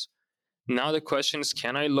performance. Now the question is,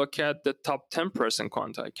 can I look at the top 10%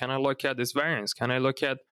 quantile? Can I look at this variance? Can I look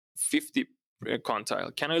at 50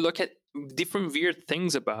 quantile? Can I look at different weird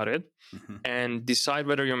things about it and decide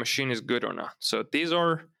whether your machine is good or not? So these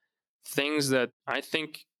are things that I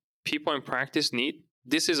think people in practice need.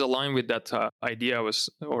 This is aligned with that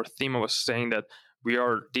theme I was saying, that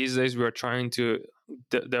these days we are trying to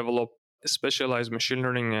develop specialized machine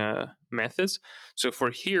learning methods. So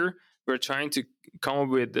for here, we're trying to come up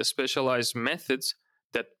with the specialized methods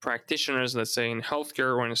that practitioners, let's say in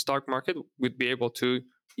healthcare or in the stock market, would be able to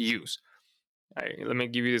use. Let me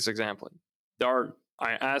give you this example.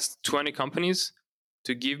 I asked 20 companies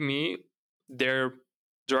to give me their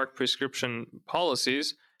drug prescription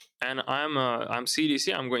policies, and I'm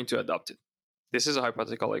CDC, I'm going to adopt it. This is a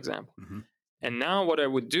hypothetical example. Mm-hmm. And now what I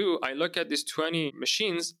would do, I look at these 20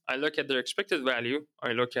 machines, I look at their expected value,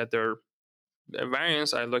 I look at their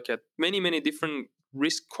variance, I look at many different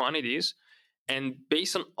risk quantities, and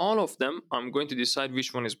based on all of them, I'm going to decide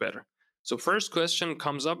which one is better. So first question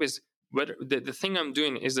comes up is whether the thing I'm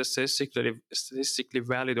doing is statistically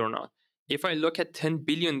valid or not. If I look at 10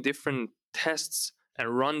 billion different tests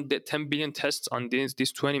and run the 10 billion tests on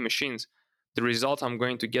these 20 machines, the result I'm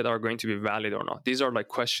going to get are going to be valid or not. These are like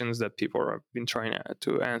questions that people have been trying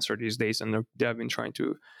to answer these days, and they have been trying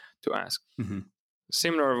to ask. Mm-hmm.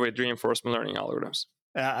 Similar with reinforcement learning algorithms.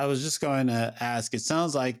 I was just going to ask, it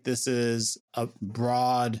sounds like this is a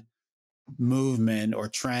broad movement or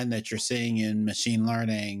trend that you're seeing in machine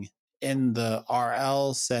learning. In the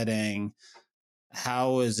RL setting,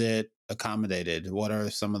 how is it accommodated? What are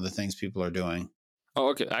some of the things people are doing? Oh,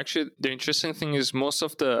 okay. Actually, the interesting thing is most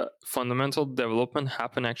of the fundamental development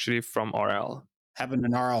happen actually from RL. Happen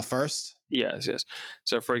in RL first? Yes.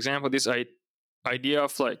 So, for example, this idea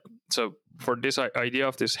of for this idea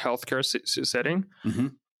of this healthcare setting, mm-hmm.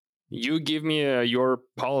 You give me your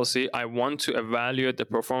policy. I want to evaluate the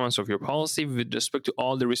performance of your policy with respect to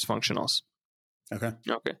all the risk functionals. Okay.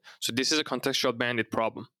 So this is a contextual bandit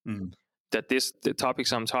problem. Mm-hmm. That the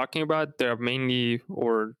topics I'm talking about, there are mainly,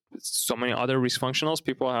 or so many other risk functionals.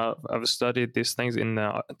 People have studied these things in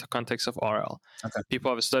the context of RL. Okay.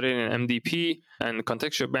 People have studied in MDP and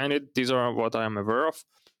contextual bandit. These are what I am aware of.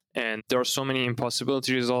 And there are so many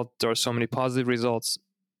impossibility results. There are so many positive results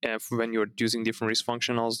when you're using different risk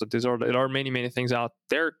functionals. That there are many things out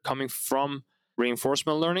there coming from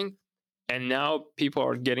reinforcement learning. And now people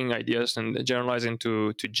are getting ideas and generalizing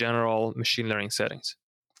to general machine learning settings.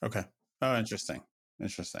 Okay. Oh, interesting.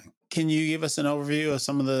 Can you give us an overview of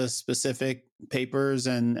some of the specific papers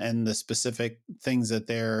and the specific things that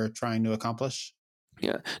they're trying to accomplish?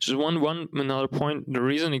 Yeah. Just another point. The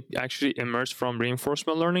reason it actually emerged from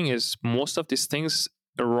reinforcement learning is most of these things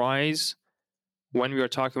arise when we are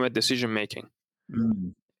talking about decision making.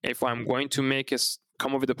 Mm. If I'm going to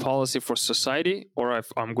come up with a policy for society, or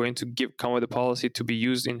if I'm going to come up with a policy to be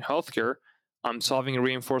used in healthcare, I'm solving a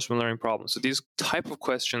reinforcement learning problem. So these type of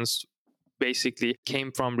questions basically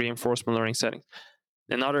came from reinforcement learning settings.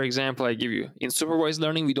 Another example I give you, in supervised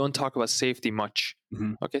learning, we don't talk about safety much.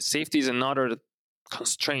 Mm-hmm. Okay, safety is another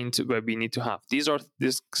constraint that we need to have.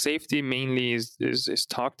 This safety mainly is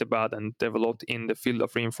talked about and developed in the field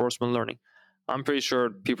of reinforcement learning. I'm pretty sure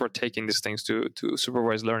people are taking these things to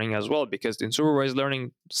supervised learning as well, because in supervised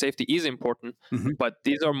learning, safety is important, but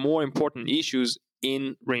these are more important issues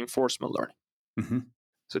in reinforcement learning.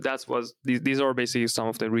 So these are basically some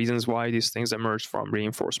of the reasons why these things emerged from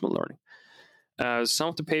reinforcement learning. Some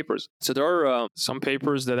of the papers. So there are some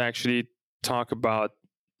papers that actually talk about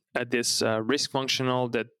this risk functional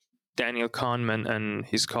that Daniel Kahneman and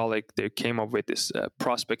his colleague, they came up with this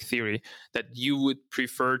prospect theory that you would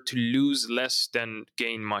prefer to lose less than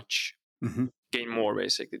gain much, gain more,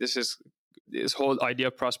 basically. This whole idea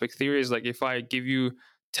of prospect theory is like, if I give you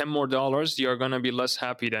 $10 more, you're going to be less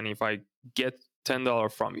happy than if I get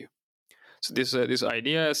 $10 from you. So this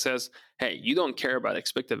idea says, hey, you don't care about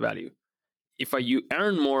expected value. If you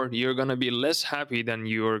earn more, you're going to be less happy than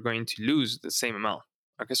you are going to lose the same amount.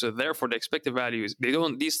 Okay, so therefore the expected values,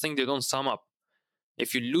 these things don't sum up.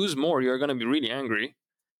 If you lose more, you're going to be really angry.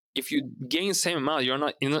 If you gain same amount,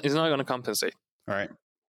 it's not going to compensate. All right.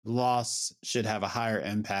 Loss should have a higher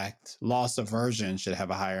impact. Loss aversion should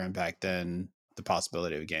have a higher impact than the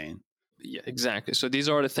possibility of gain. Yeah, exactly. So these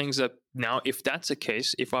are the things that now, if that's the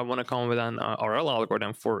case, if I want to come up with an RL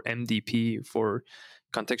algorithm for MDP, for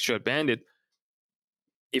contextual bandit,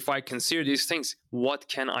 if I consider these things, what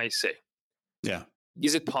can I say? Yeah.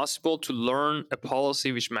 Is it possible to learn a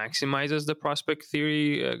policy which maximizes the prospect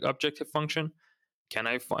theory objective function? Can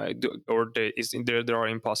I find, or there are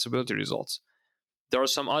impossibility results? There are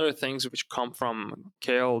some other things which come from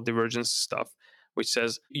KL divergence stuff, which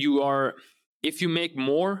says if you make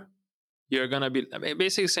more, you're going to be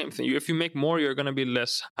basically the same thing. If you make more, you're going to be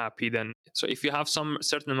less happy than. So if you have some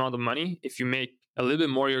certain amount of money, if you make a little bit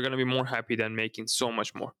more, you're going to be more happy than making so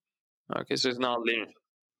much more. Okay, so it's not linear.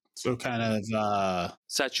 So kind of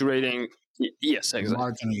saturating. Yes, exactly.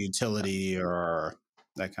 Marginal utility or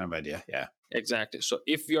that kind of idea. Yeah. Exactly. So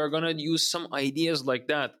if we are going to use some ideas like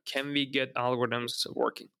that, can we get algorithms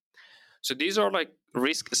working? So these are like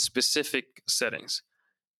risk specific settings.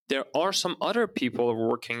 There are some other people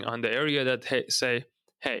working on the area that say,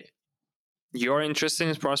 hey, you're interested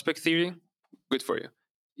in prospect theory? Good for you.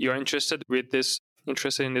 You're interested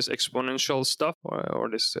in this exponential stuff or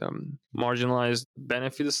this marginalized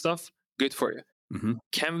benefit stuff? Good for you.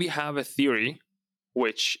 Can we have a theory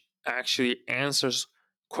which actually answers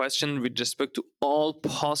questions with respect to all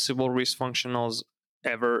possible risk functionals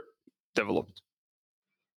ever developed?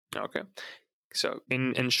 Okay. So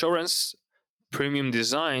in insurance premium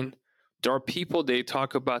design, there are people, they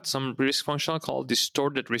talk about some risk functional called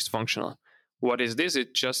distorted risk functional. What is this?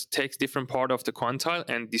 It just takes different part of the quantile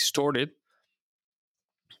and distort it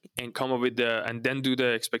and come up with and then do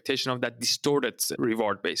the expectation of that distorted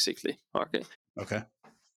reward, basically. Okay.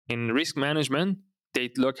 In risk management,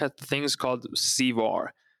 they look at things called CVAR.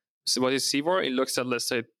 So what is CVAR? It looks at, let's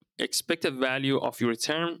say, expected value of your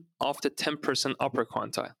return of the 10% upper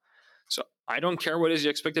quantile. So I don't care what is the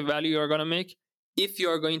expected value you're going to make. If you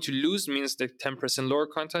are going to lose, means the 10% lower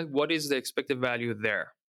quantile, what is the expected value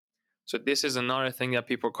there? So this is another thing that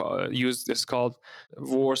people use. This called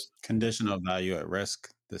worst conditional value at risk,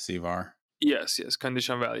 the CVAR. Yes,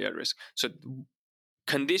 conditional value at risk. So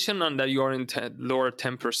condition on that you are in lower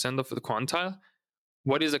 10% of the quantile,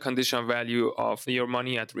 what is the conditional value of your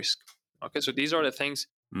money at risk? Okay, so these are the things.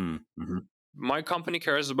 My company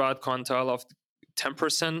cares about quantile of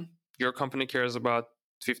 10%. Your company cares about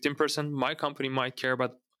 15%. My company might care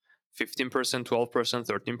about 15%, 12%,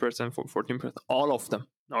 13%, 14%, all of them.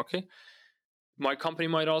 Okay. My company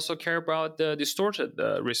might also care about the distorted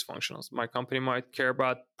risk functionals. My company might care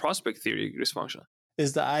about prospect theory risk functional.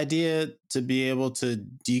 Is the idea to be able to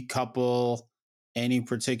decouple any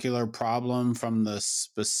particular problem from the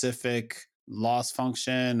specific loss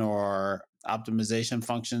function or optimization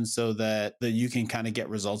function so that you can kind of get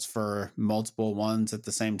results for multiple ones at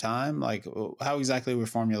the same time? Like, how exactly are we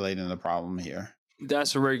formulating the problem here?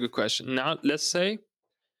 That's a very good question. Now, let's say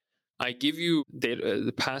I give you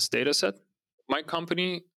the past data set. My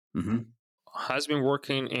company has been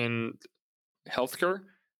working in healthcare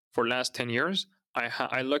for the last 10 years.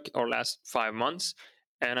 I look, or last 5 months,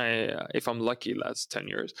 and if I'm lucky, last 10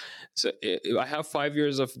 years. So I have 5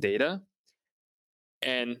 years of data.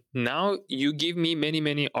 And now you give me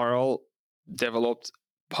many RL developed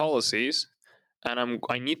policies, and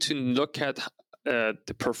I need to look at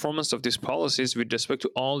the performance of these policies with respect to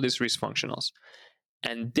all these risk functionals.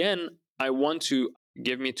 And then I want to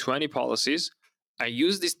give me 20 policies. I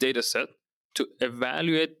use this data set to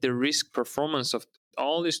evaluate the risk performance of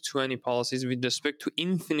all these 20 policies with respect to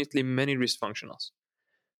infinitely many risk functionals.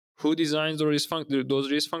 Who designs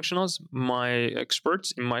those risk functionals? My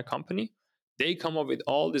experts in my company. They come up with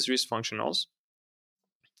all these risk functionals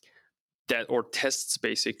that, or tests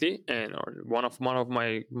basically, and or one of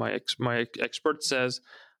my expert says,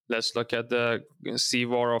 let's look at the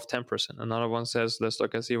CVAR of 10%. Another one says, let's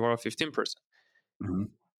look at CVAR of 15%. Mm-hmm.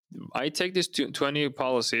 I take these 20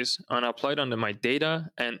 policies and apply it under my data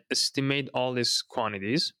and estimate all these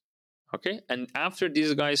quantities. Okay. And after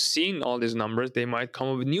these guys seeing all these numbers, they might come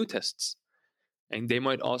up with new tests. And they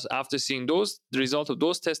might also, after seeing the result of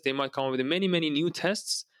those tests, they might come up with many, many new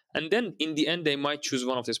tests. And then in the end, they might choose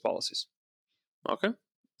one of these policies. Okay.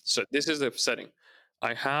 So this is the setting.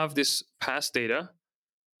 I have this past data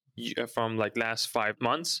from like last 5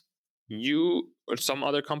 months. You or some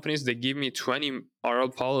other companies, they give me 20 RL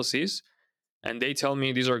policies and they tell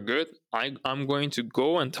me these are good. I'm going to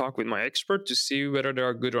go and talk with my expert to see whether they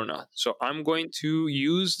are good or not. So I'm going to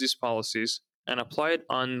use these policies and apply it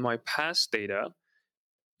on my past data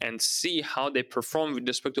and see how they perform with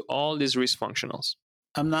respect to all these risk functionals.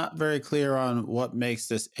 I'm not very clear on what makes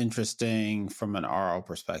this interesting from an RL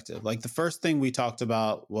perspective. Like the first thing we talked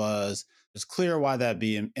about was it's clear why that'd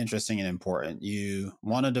be interesting and important. You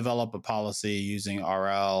want to develop a policy using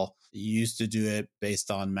RL. You used to do it based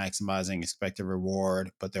on maximizing expected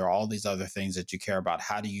reward, but there are all these other things that you care about.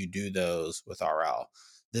 How do you do those with RL?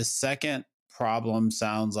 This second problem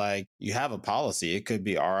sounds like you have a policy. It could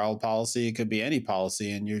be RL policy, it could be any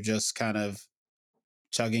policy, and you're just kind of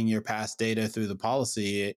chugging your past data through the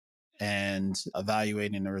policy and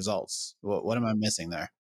evaluating the results. What am I missing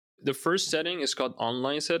there? The first setting is called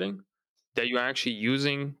online setting, that you're actually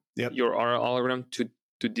using your RL algorithm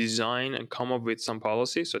to design and come up with some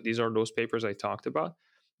policy. So these are those papers I talked about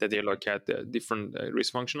that they look at the different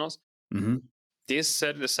risk functionals. Mm-hmm.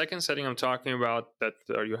 The second setting I'm talking about, that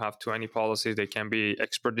you have 20 policies. They can be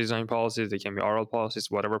expert design policies, they can be RL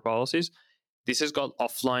policies, whatever policies. This is called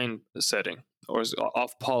offline setting or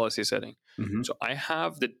off policy setting. Mm-hmm. So I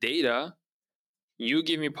have the data. You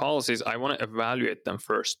give me policies. I want to evaluate them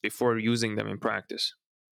first before using them in practice.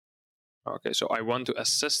 Okay, so I want to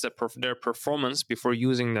assess their performance before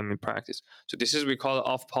using them in practice. So this is we call it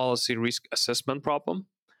off-policy risk assessment problem.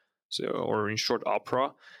 So, or in short,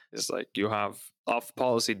 OPRA. It's like you have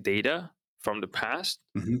off-policy data from the past,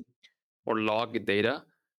 mm-hmm. or log data,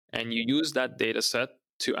 and you use that data set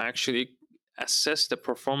to actually assess the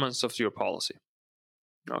performance of your policy.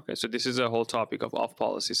 Okay, so this is a whole topic of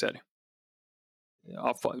off-policy setting.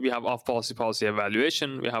 We have off-policy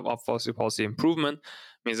evaluation. We have off-policy improvement.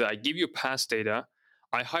 Means that I give you past data.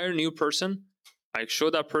 I hire a new person. I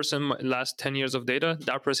show that person my last 10 years of data.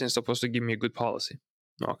 That person is supposed to give me a good policy.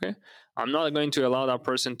 Okay, I'm not going to allow that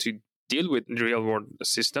person to deal with the real world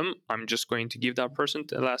system. I'm just going to give that person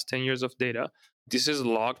the last 10 years of data. This is a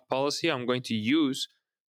logged policy I'm going to use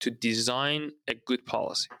to design a good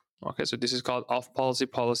policy. Okay, so this is called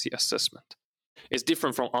off-policy assessment. It's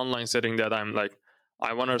different from online setting that I'm like,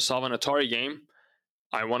 I want to solve an Atari game.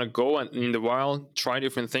 I want to go and in the wild, try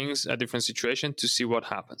different things at different situations to see what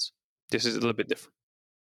happens. This is a little bit different.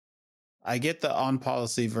 I get the on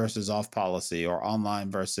policy versus off policy, or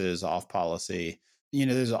online versus off policy.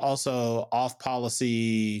 There's also off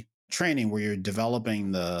policy training where you're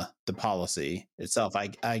developing the policy itself.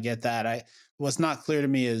 I get that. What's not clear to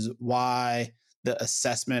me is why the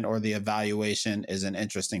assessment or the evaluation is an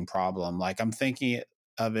interesting problem. Like I'm thinking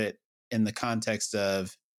of it in the context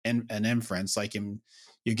of an inference. Like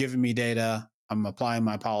you're giving me data, I'm applying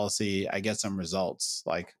my policy, I get some results.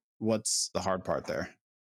 Like what's the hard part there?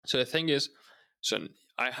 So the thing is, so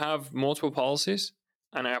I have multiple policies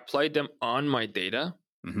and I applied them on my data.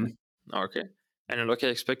 Mm-hmm. Okay. And I look at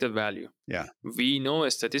expected value. Yeah. We know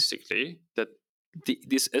statistically that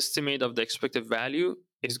this estimate of the expected value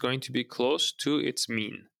is going to be close to its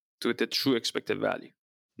mean, to the true expected value.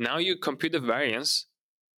 Now you compute the variance.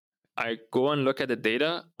 I go and look at the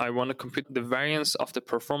data. I want to compute the variance of the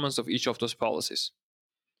performance of each of those policies.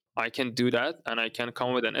 I can do that and I can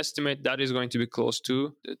come with an estimate that is going to be close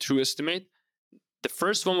to the true estimate. The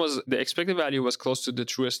first one was the expected value was close to the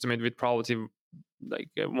true estimate with probability like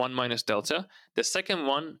 1 minus delta. The second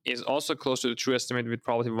one is also close to the true estimate with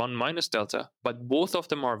probability 1 minus delta, but both of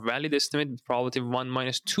them are valid estimate with probability 1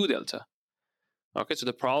 minus 2 delta. Okay, so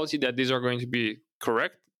the probability that these are going to be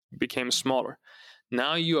correct became smaller.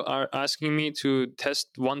 Now you are asking me to test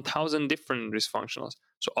 1,000 different risk functionals.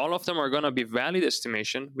 So all of them are going to be valid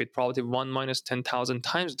estimation with probability 1 minus 10,000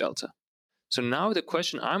 times delta. So now the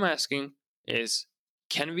question I'm asking is,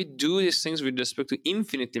 can we do these things with respect to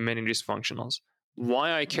infinitely many risk functionals?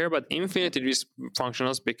 Why I care about infinity risk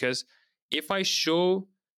functionals? Because if I show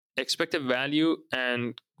expected value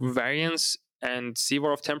and variance and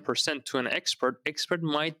CVAR of 10% to an expert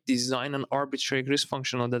might design an arbitrary risk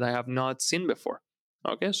functional that I have not seen before.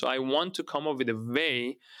 Okay, so I want to come up with a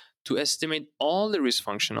way to estimate all the risk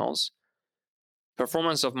functionals,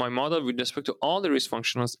 performance of my model with respect to all the risk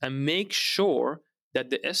functionals, and make sure that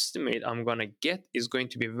the estimate I'm going to get is going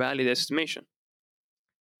to be a valid estimation.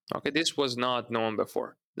 Okay, this was not known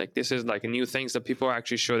before. Like, this is like a new things that people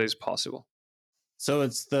actually show that is possible. So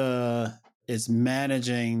it's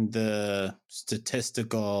managing the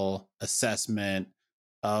statistical assessment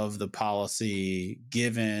of the policy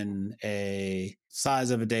given a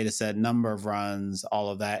size of a data set, number of runs, all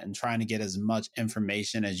of that, and trying to get as much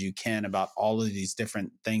information as you can about all of these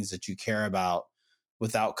different things that you care about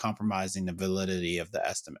without compromising the validity of the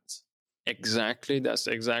estimates. Exactly. That's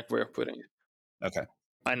the exact way of putting it. Okay.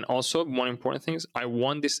 And also, one important thing is I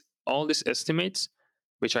want all these estimates,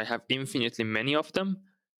 which I have infinitely many of them,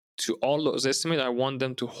 to all those estimates, I want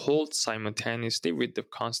them to hold simultaneously with the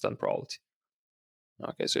constant probability.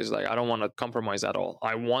 Okay, so it's like I don't want to compromise at all.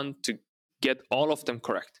 I want to get all of them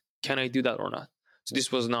correct. Can I do that or not? So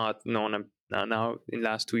this was not known. Now in the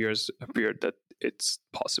last 2 years appeared that it's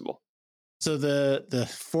possible. So the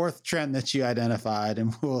fourth trend that you identified,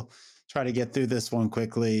 and we'll try to get through this one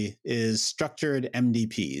quickly, is structured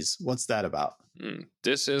MDPs. What's that about?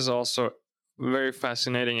 This is also a very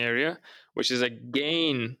fascinating area, which is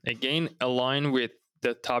again aligned with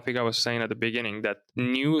the topic I was saying at the beginning, that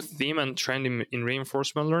new theme and trend in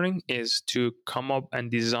reinforcement learning is to come up and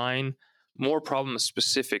design more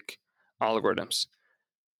problem-specific algorithms.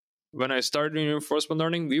 When I started in reinforcement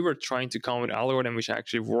learning, we were trying to come with an algorithm which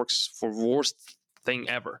actually works for worst thing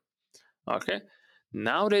ever. Okay.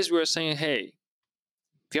 Nowadays, we're saying, hey,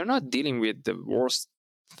 we are not dealing with the worst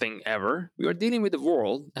thing ever. We are dealing with the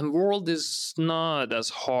world, and world is not as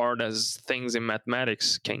hard as things in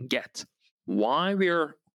mathematics can get. Why we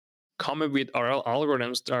are coming with our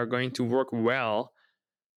algorithms that are going to work well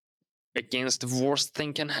against the worst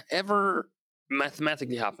thing can ever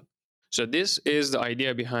mathematically happen. So this is the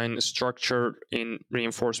idea behind structure in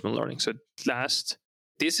reinforcement learning. So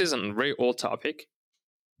this is a very old topic,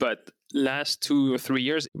 but last 2 or 3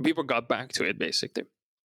 years, people got back to it basically.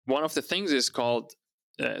 One of the things is called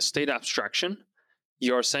state abstraction.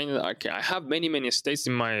 You're saying that, okay, I have many states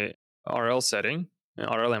in my RL setting,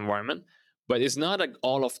 RL environment, but it's not like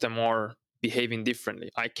all of them are behaving differently.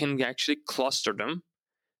 I can actually cluster them,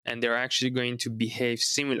 and they're actually going to behave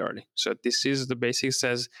similarly. So this is the basic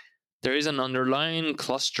says there is an underlying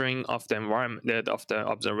clustering of the environment, of the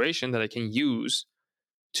observation that I can use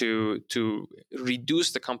to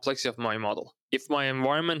reduce the complexity of my model. If my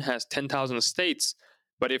environment has 10,000 states,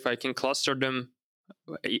 but if I can cluster them,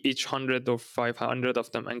 each 100 or 500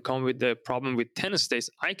 of them, and come with the problem with 10 states,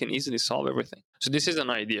 I can easily solve everything. So this is an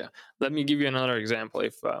idea. Let me give you another example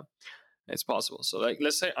if it's possible. So like,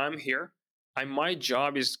 let's say I'm here. My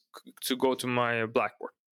job is to go to my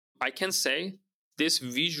Blackboard. I can say this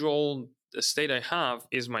visual state I have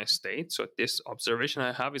is my state. So this observation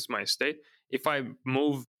I have is my state. If I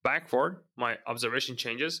move backward, my observation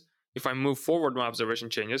changes. If I move forward, my observation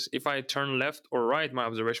changes. If I turn left or right, my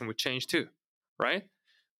observation would change too, right?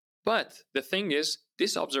 But the thing is,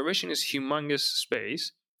 this observation is humongous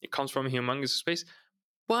space. It comes from a humongous space.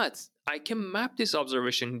 But I can map this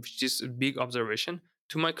observation, which is a big observation,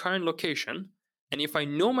 to my current location. And if I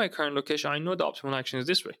know my current location, I know the optimal action is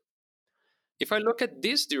this way. If I look at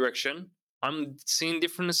this direction, I'm in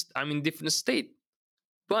different state.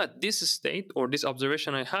 But this state or this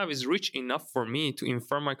observation I have is rich enough for me to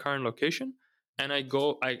infer my current location, and I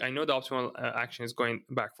know the optimal action is going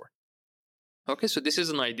backward. Okay, so this is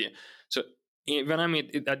an idea. So when I'm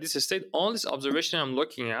at this state, all this observation I'm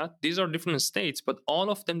looking at, these are different states, but all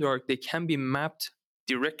of them they can be mapped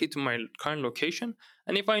directly to my current location.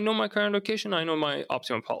 And if I know my current location, I know my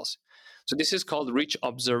optimal policy. So this is called rich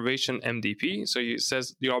observation MDP. So it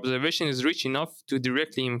says your observation is rich enough to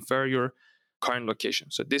directly infer your current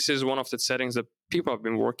location. So this is one of the settings that people have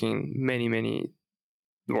been working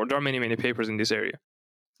there are many papers in this area.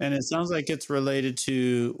 And it sounds like it's related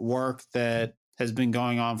to work that has been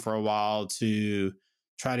going on for a while to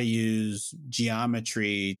try to use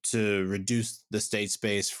geometry to reduce the state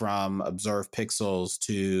space from observed pixels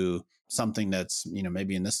to something that's,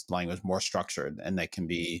 maybe in this language more structured and that can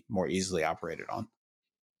be more easily operated on.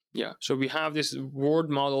 Yeah. So we have this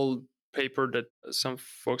word model paper that some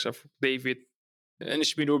folks have, David and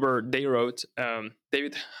Schmid-Huber, they wrote,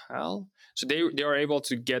 David Hall. So they are able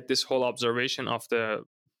to get this whole observation of the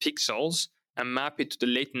pixels and map it to the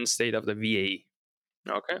latent state of the VAE.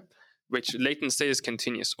 Okay, which latent state is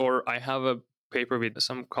continuous. Or I have a paper with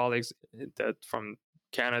some colleagues that from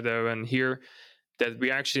Canada and here that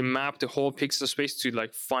we actually map the whole pixel space to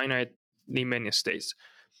like finitely many states.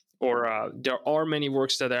 Or there are many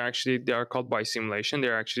works that they are called bisimulation.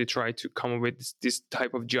 They're actually trying to come up with this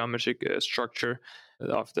type of geometric structure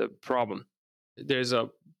of the problem. There's a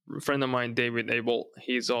friend of mine, David Abel.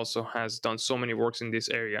 He's also has done so many works in this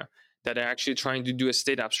area that are actually trying to do a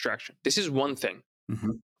state abstraction. This is one thing,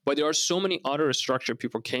 but there are so many other structure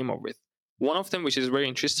people came up with. One of them, which is very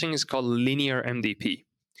interesting, is called linear MDP.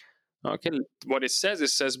 Okay, what it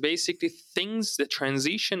says basically things, the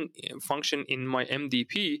transition function in my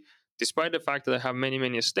MDP, despite the fact that I have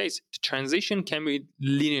many states, the transition can be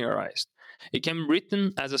linearized. It can be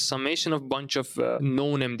written as a summation of bunch of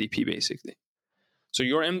known MDP, basically. So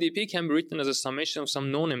your MDP can be written as a summation of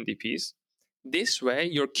some known MDPs. This way,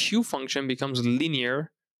 your Q function becomes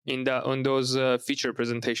linear on those feature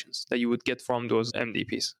presentations that you would get from those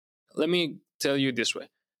MDPs. Let me tell you this way.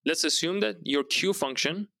 Let's assume that your Q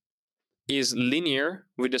function is linear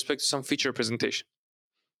with respect to some feature presentation.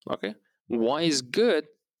 Okay, why is good?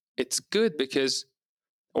 It's good because,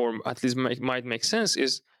 or at least might make sense,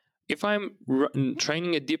 is if I'm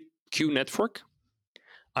training a deep Q network,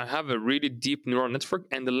 I have a really deep neural network,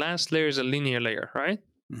 and the last layer is a linear layer, right?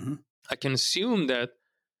 I can assume that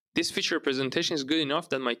this feature presentation is good enough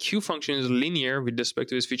that my Q function is linear with respect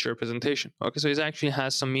to this feature presentation. Okay, so it actually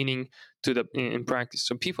has some meaning to in practice.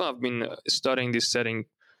 So people have been studying this setting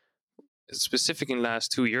specific in the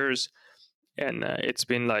last 2 years, and it's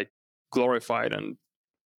been like glorified, and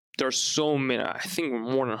there's so many, I think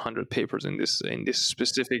more than 100 papers in this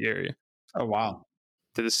specific area. Oh wow.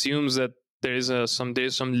 That assumes that there's some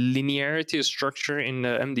linearity structure in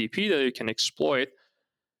the MDP that you can exploit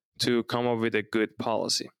to come up with a good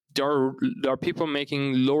policy. There are people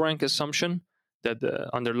making low rank assumption that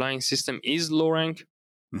the underlying system is low rank,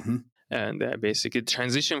 and basically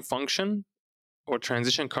transition function or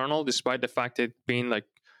transition kernel, despite the fact it being like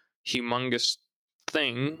humongous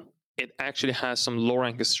thing, it actually has some low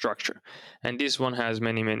rank structure, and this one has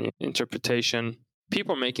many interpretation.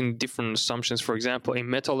 People are making different assumptions. For example, in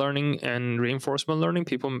meta learning and reinforcement learning,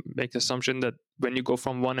 people make the assumption that when you go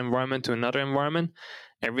from one environment to another environment,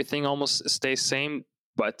 everything almost stays same,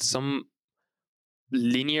 but some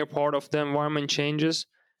linear part of the environment changes.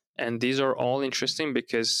 And these are all interesting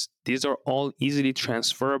because these are all easily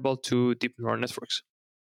transferable to deep neural networks.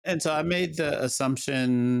 And so I made the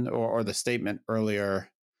assumption or the statement earlier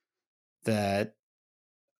that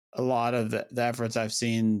a lot of the efforts I've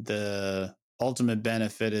seen, the ultimate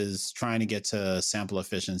benefit is trying to get to sample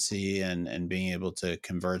efficiency and being able to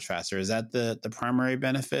converge faster. Is that the primary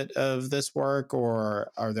benefit of this work,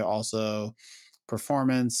 or are there also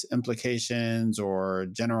performance implications or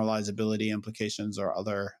generalizability implications or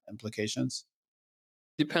other implications?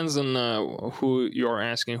 Depends on who you're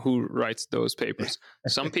asking, who writes those papers.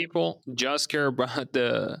 Some people just care about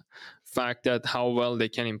the fact that how well they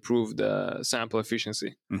can improve the sample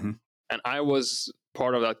efficiency. And I was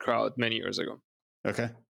part of that crowd many years ago. Okay.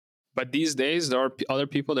 But these days, there are other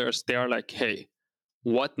people they are like, hey,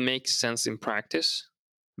 what makes sense in practice?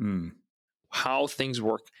 How things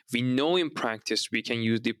work. We know in practice we can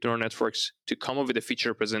use deep neural networks to come up with a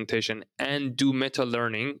feature presentation and do meta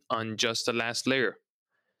learning on just the last layer.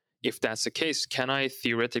 If that's the case, can I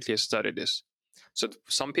theoretically study this? So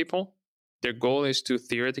some people, their goal is to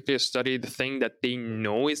theoretically study the thing that they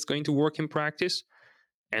know is going to work in practice,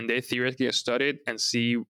 and they theoretically study it and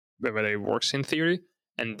see whether it works in theory,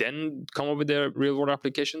 and then come up with their real world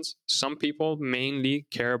applications. Some people mainly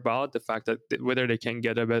care about the fact that whether they can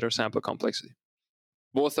get a better sample complexity.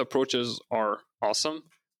 Both approaches are awesome.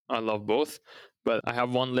 I love both, but I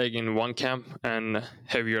have one leg in one camp and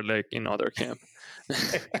heavier leg in other camp.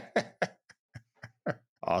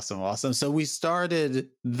 Awesome. So we started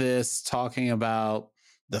this talking about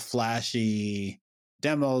the flashy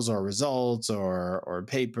demos or results or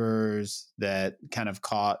papers that kind of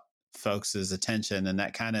caught folks' attention, and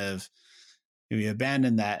that kind of, we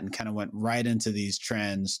abandoned that and kind of went right into these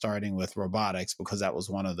trends, starting with robotics, because that was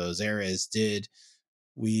one of those areas. Did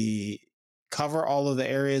we cover all of the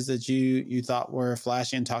areas that you thought were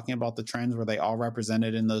flashy and talking about the trends? Were they all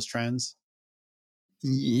represented in those trends?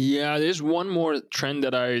 Yeah, there's one more trend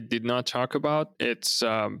that I did not talk about. It's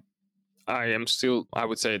I am still, I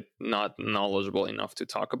would say, not knowledgeable enough to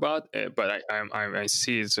talk about, but I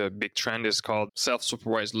see it's a big trend. It's called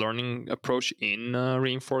self-supervised learning approach in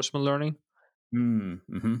reinforcement learning.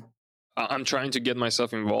 I'm trying to get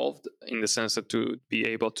myself involved in the sense that to be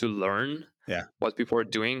able to learn what people are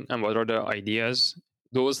doing and what are the ideas.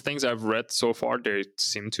 Those things I've read so far, they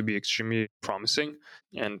seem to be extremely promising,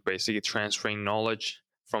 and basically transferring knowledge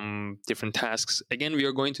from different tasks. Again, we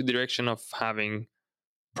are going to the direction of having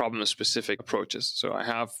problem-specific approaches. So I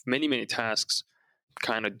have many tasks,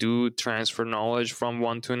 kind of do transfer knowledge from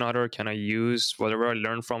one to another. Can I use whatever I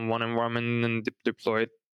learned from one environment and deploy it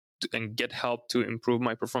and get help to improve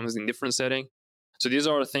my performance in different setting? So these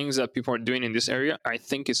are the things that people are doing in this area. I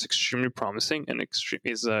think it's extremely promising and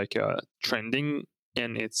is like trending,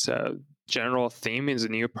 and it's a general theme. Is a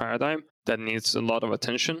new paradigm that needs a lot of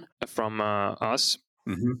attention from us.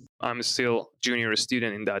 Mm-hmm. I'm still junior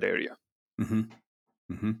student in that area. Mm-hmm.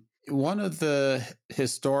 Mm-hmm. One of the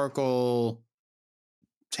historical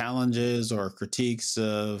challenges or critiques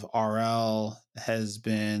of RL has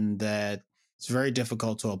been that it's very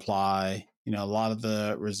difficult to apply. A lot of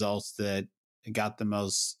the results that got the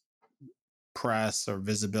most press or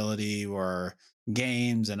visibility were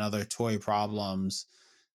games and other toy problems.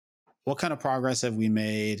 What kind of progress have we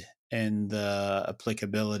made in the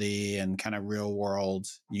applicability and kind of real world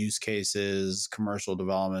use cases, commercial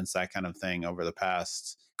developments, that kind of thing over the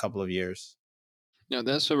past couple of years? Yeah,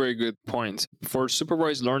 that's a very good point. For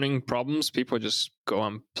supervised learning problems, people just go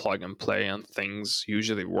and plug and play, and things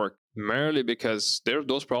usually work, merely because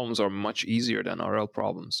those problems are much easier than RL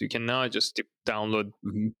problems. You can now just download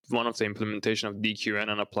one of the implementation of DQN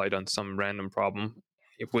and apply it on some random problem.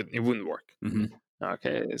 It wouldn't work.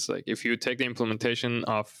 Okay, it's like if you take the implementation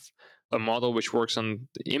of a model which works on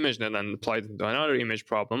the ImageNet and apply it to another image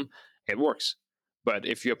problem, it works. But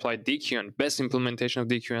if you apply DQN, best implementation of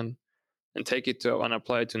DQN, and take it to and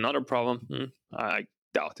apply it to another problem, I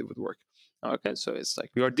doubt it would work. Okay, so it's like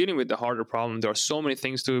we are dealing with the harder problem. There are so many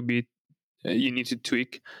things to be you need to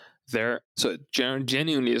tweak there. So it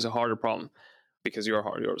genuinely is a harder problem because you're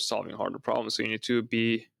solving harder problems. So you need to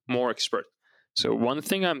be more expert. So one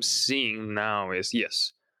thing I'm seeing now is,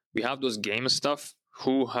 yes, we have those game stuff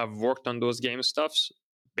who have worked on those game stuffs,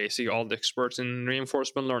 basically all the experts in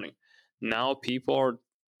reinforcement learning. Now people are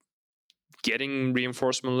getting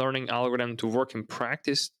reinforcement learning algorithm to work in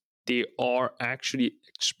practice. They are actually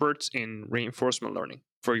experts in reinforcement learning.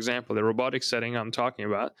 For example, the robotics setting I'm talking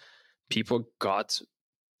about, people got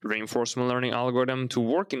reinforcement learning algorithm to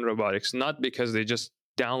work in robotics, not because they just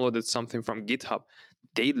downloaded something from GitHub.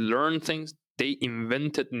 They learned things. They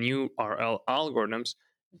invented new RL algorithms.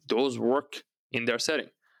 Those work in their setting.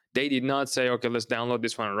 They did not say, okay, let's download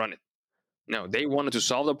this one and run it. No, they wanted to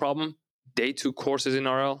solve the problem. They took courses in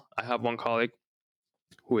RL. I have one colleague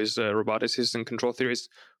who is a roboticist and control theorist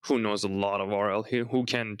who knows a lot of RL, who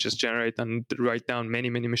can just generate and write down many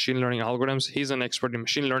machine learning algorithms. He's an expert in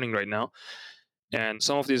machine learning right now. And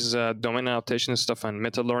some of these domain adaptation stuff and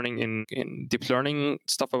meta learning in deep learning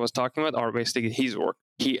stuff I was talking about are basically his work.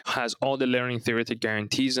 He has all the learning theoretic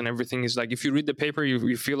guarantees and everything. Is like, if you read the paper,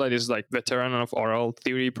 you feel like it's like veteran of RL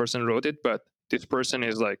theory person wrote it, but this person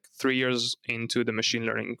is like 3 years into the machine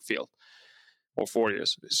learning field, or 4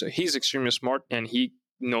 years. So he's extremely smart and he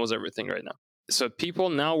knows everything right now. So people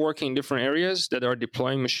now working in different areas that are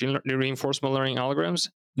deploying machine reinforcement learning algorithms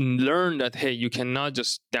learn that, hey, you cannot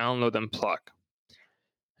just download and plug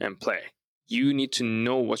and play. You need to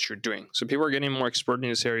know what you're doing. So people are getting more expert in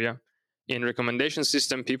this area. In recommendation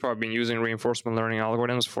system, people have been using reinforcement learning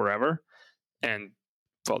algorithms forever. And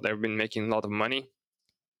well, they've been making a lot of money.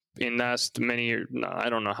 In last I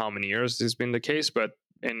don't know how many years this has been the case, but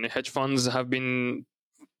in hedge funds have been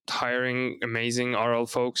hiring amazing RL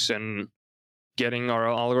folks and getting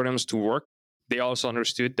RL algorithms to work. They also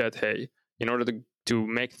understood that, hey, in order to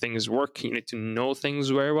make things work, you need to know things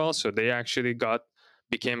very well. So they actually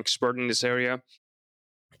became expert in this area.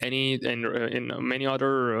 In many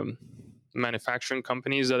other manufacturing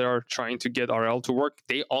companies that are trying to get RL to work,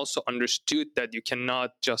 they also understood that you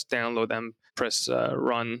cannot just download and press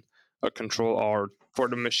run or control R for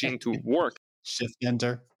the machine to work. Shift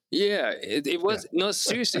enter. Yeah, it was no,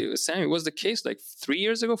 seriously, Sam. It was the case like 4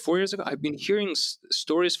 years ago. I've been hearing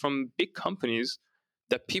stories from big companies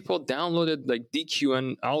that people downloaded like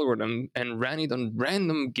DQN algorithm and ran it on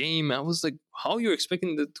random game. I was like, how are you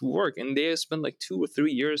expecting that to work? And they spent like 2 or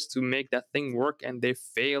 3 years to make that thing work, and they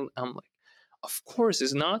failed. I'm like, of course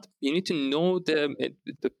it's not. You need to know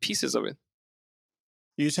the pieces of it.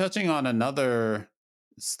 You're touching on another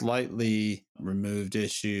slightly removed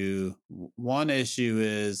issue. One issue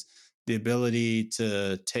is the ability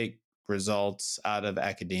to take results out of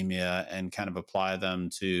academia and kind of apply them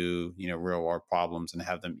to real world problems and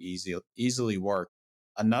have them easily work.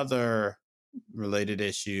 Another related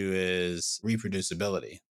issue is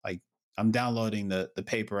reproducibility. Like, I'm downloading the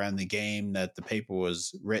paper and the game that the paper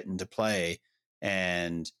was written to play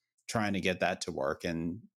and trying to get that to work,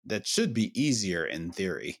 and that should be easier in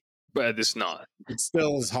theory, but it's not. It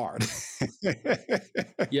still is hard.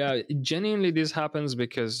 Yeah, genuinely this happens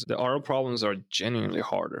because the RL problems are genuinely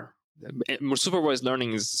harder. supervised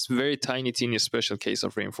learning is very tiny, teeny special case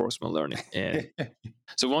of reinforcement learning. And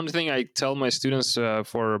so one thing I tell my students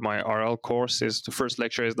for my RL course is the first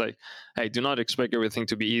lecture is like, hey, do not expect everything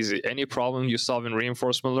to be easy. Any problem you solve in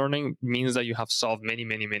reinforcement learning means that you have solved many,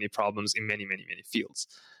 many, many problems in many, many, many fields,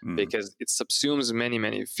 because it subsumes many,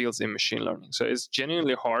 many fields in machine learning. So it's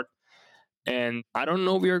genuinely hard. And I don't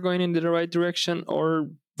know if we are going in the right direction or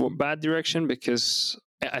bad direction, because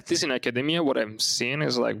at least in academia, what I'm seeing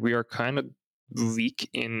is like we are kind of weak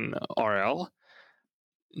in RL.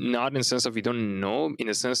 Not in the sense that we don't know, in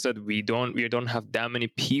the sense that we don't have that many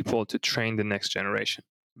people to train the next generation.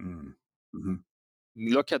 Mm-hmm.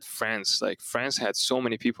 Look at France. Like France had so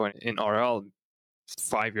many people in RL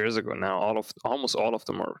 5 years ago. Now almost all of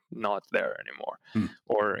them are not there anymore.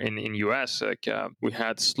 Or in US, like we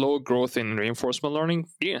had slow growth in reinforcement learning.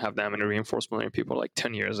 We didn't have that many reinforcement learning people like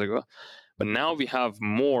 10 years ago. But now we have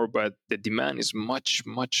more, but the demand is much,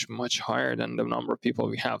 much, much higher than the number of people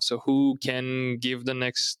we have. So who can give the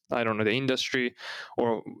next, I don't know, the industry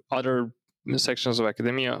or other sections of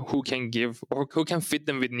academia, who can give or who can fit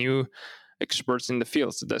them with new experts in the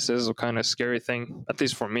field? So this is a kind of scary thing, at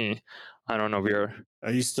least for me. I don't know.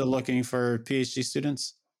 Are you still looking for PhD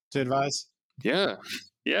students to advise? Yeah.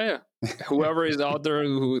 Whoever is out there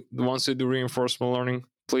who wants to do reinforcement learning,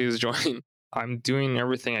 please join. I'm doing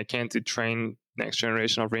everything I can to train next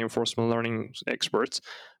generation of reinforcement learning experts,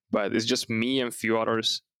 but it's just me and a few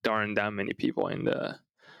others. There aren't that many people in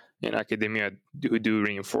academia who do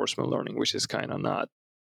reinforcement learning, which is kind of not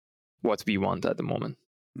what we want at the moment.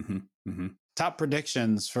 Top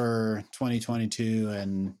predictions for 2022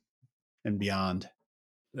 and beyond.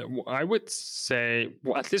 I would say,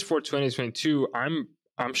 well, at least for 2022, I'm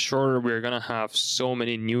sure we're gonna have so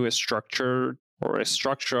many new structural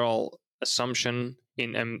assumption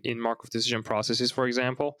in Markov decision processes, for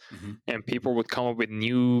example, and people would come up with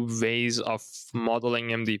new ways of modeling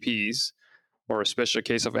MDPs, or a special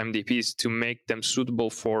case of MDPs, to make them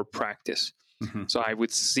suitable for practice. So I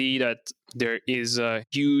would see that there is a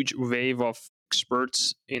huge wave of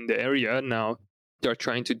experts in the area now. They're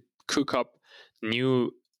trying to cook up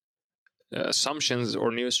new assumptions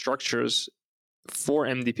or new structures for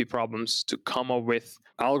MDP problems to come up with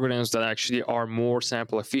algorithms that actually are more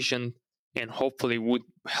sample efficient and hopefully would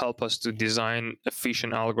help us to design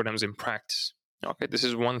efficient algorithms in practice. Okay, this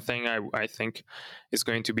is one thing I think is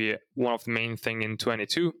going to be one of the main thing in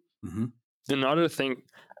 22. Another thing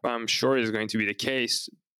I'm sure is going to be the case,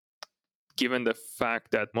 given the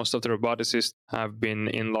fact that most of the roboticists have been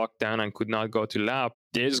in lockdown and could not go to lab,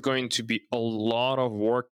 there's going to be a lot of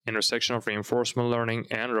work, intersection of reinforcement learning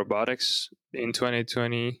and robotics in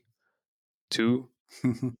 2022.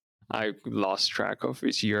 I lost track of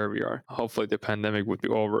which year we are. Hopefully the pandemic would be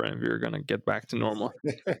over and we're going to get back to normal.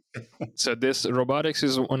 So this robotics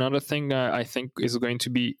is another thing I think is going to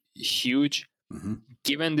be huge.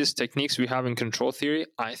 Given these techniques we have in control theory,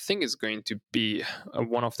 I think it's going to be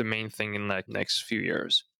one of the main thing in like next few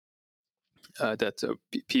years.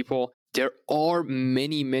 People, there are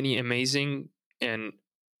many, many amazing and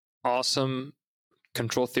awesome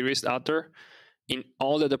control theorists out there. In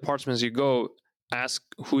all the departments you go, ask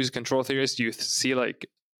who is control theorist, you see like,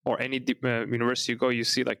 or any university you go, you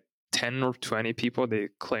see like 10 or 20 people, they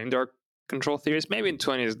claim they're control theorists. Maybe in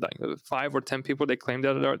 20 is like 5 or 10 people they claim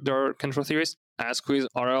that they're control theorists. Ask who is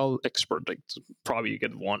RL expert, like probably you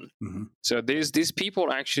get one. So these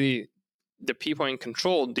people actually, the people in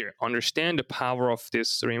control, they understand the power of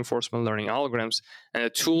this reinforcement learning algorithms and the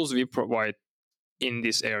tools we provide in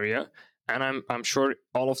this area. And I'm sure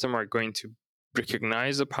all of them are going to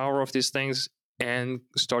recognize the power of these things and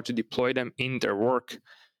start to deploy them in their work,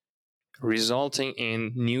 resulting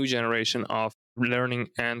in new generation of learning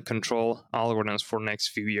and control algorithms for next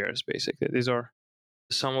few years. Basically, these are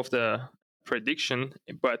some of the prediction,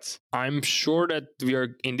 but I'm sure that we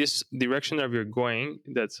are in this direction that we're going,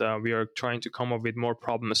 that we are trying to come up with more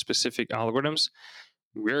problem specific algorithms.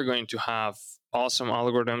 We're going to have awesome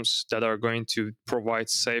algorithms that are going to provide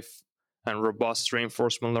safe and robust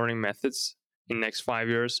reinforcement learning methods in next 5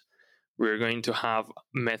 years. We're going to have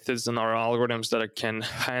methods in our algorithms that can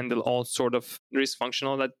handle all sort of risk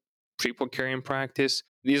functional that people carry in practice.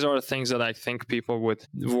 These are the things that I think people would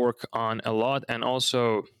work on a lot, and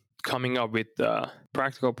also coming up with the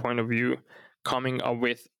practical point of view, coming up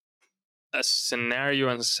with a scenario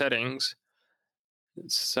and settings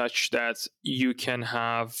such that you can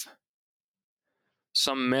have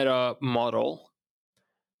some meta model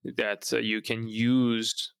that you can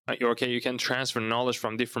use. Okay, you can transfer knowledge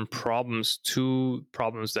from different problems to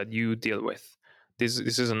problems that you deal with. This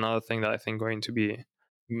is another thing that I think going to be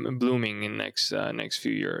blooming in next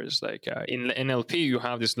few years. Like in NLP, you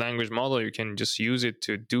have this language model. You can just use it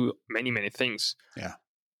to do many things. Yeah,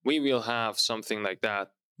 we will have something like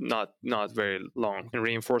that not very long. In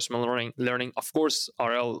reinforcement learning, of course,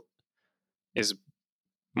 RL is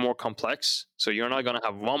more complex. So you're not going to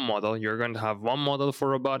have one model. You're going to have one model for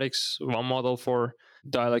robotics, one model for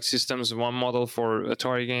dialect systems, one model for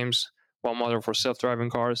Atari games, one model for self-driving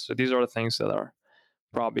cars. So these are the things that are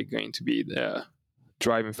probably going to be the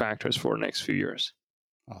driving factors for the next few years.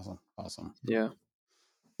 Awesome. Yeah.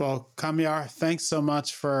 Well, Kamiar, thanks so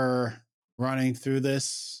much for running through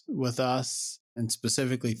this with us. And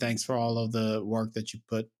specifically, thanks for all of the work that you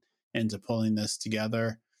put into pulling this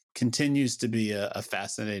together. Continues to be a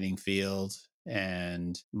fascinating field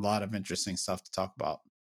and a lot of interesting stuff to talk about.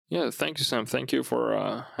 Yeah, thank you, Sam. Thank you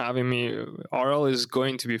for having me. RL is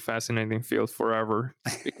going to be a fascinating field forever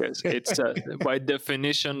because it's by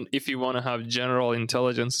definition, if you want to have general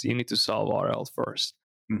intelligence, you need to solve RL first.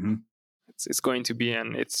 Mm-hmm. It's going to be,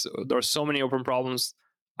 and there's so many open problems.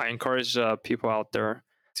 I encourage people out there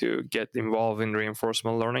to get involved in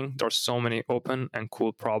reinforcement learning. There's so many open and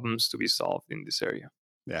cool problems to be solved in this area.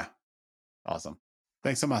 Yeah. Awesome.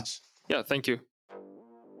 Thanks so much. Yeah, thank you.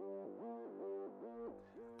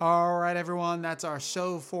 All right, everyone, that's our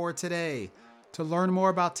show for today. To learn more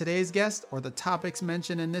about today's guest or the topics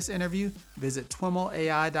mentioned in this interview, visit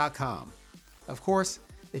TWIMLAI.com. Of course,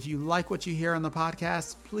 if you like what you hear on the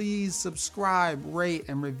podcast, please subscribe, rate,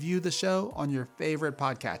 and review the show on your favorite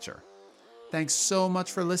podcatcher. Thanks so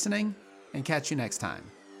much for listening, and catch you next time.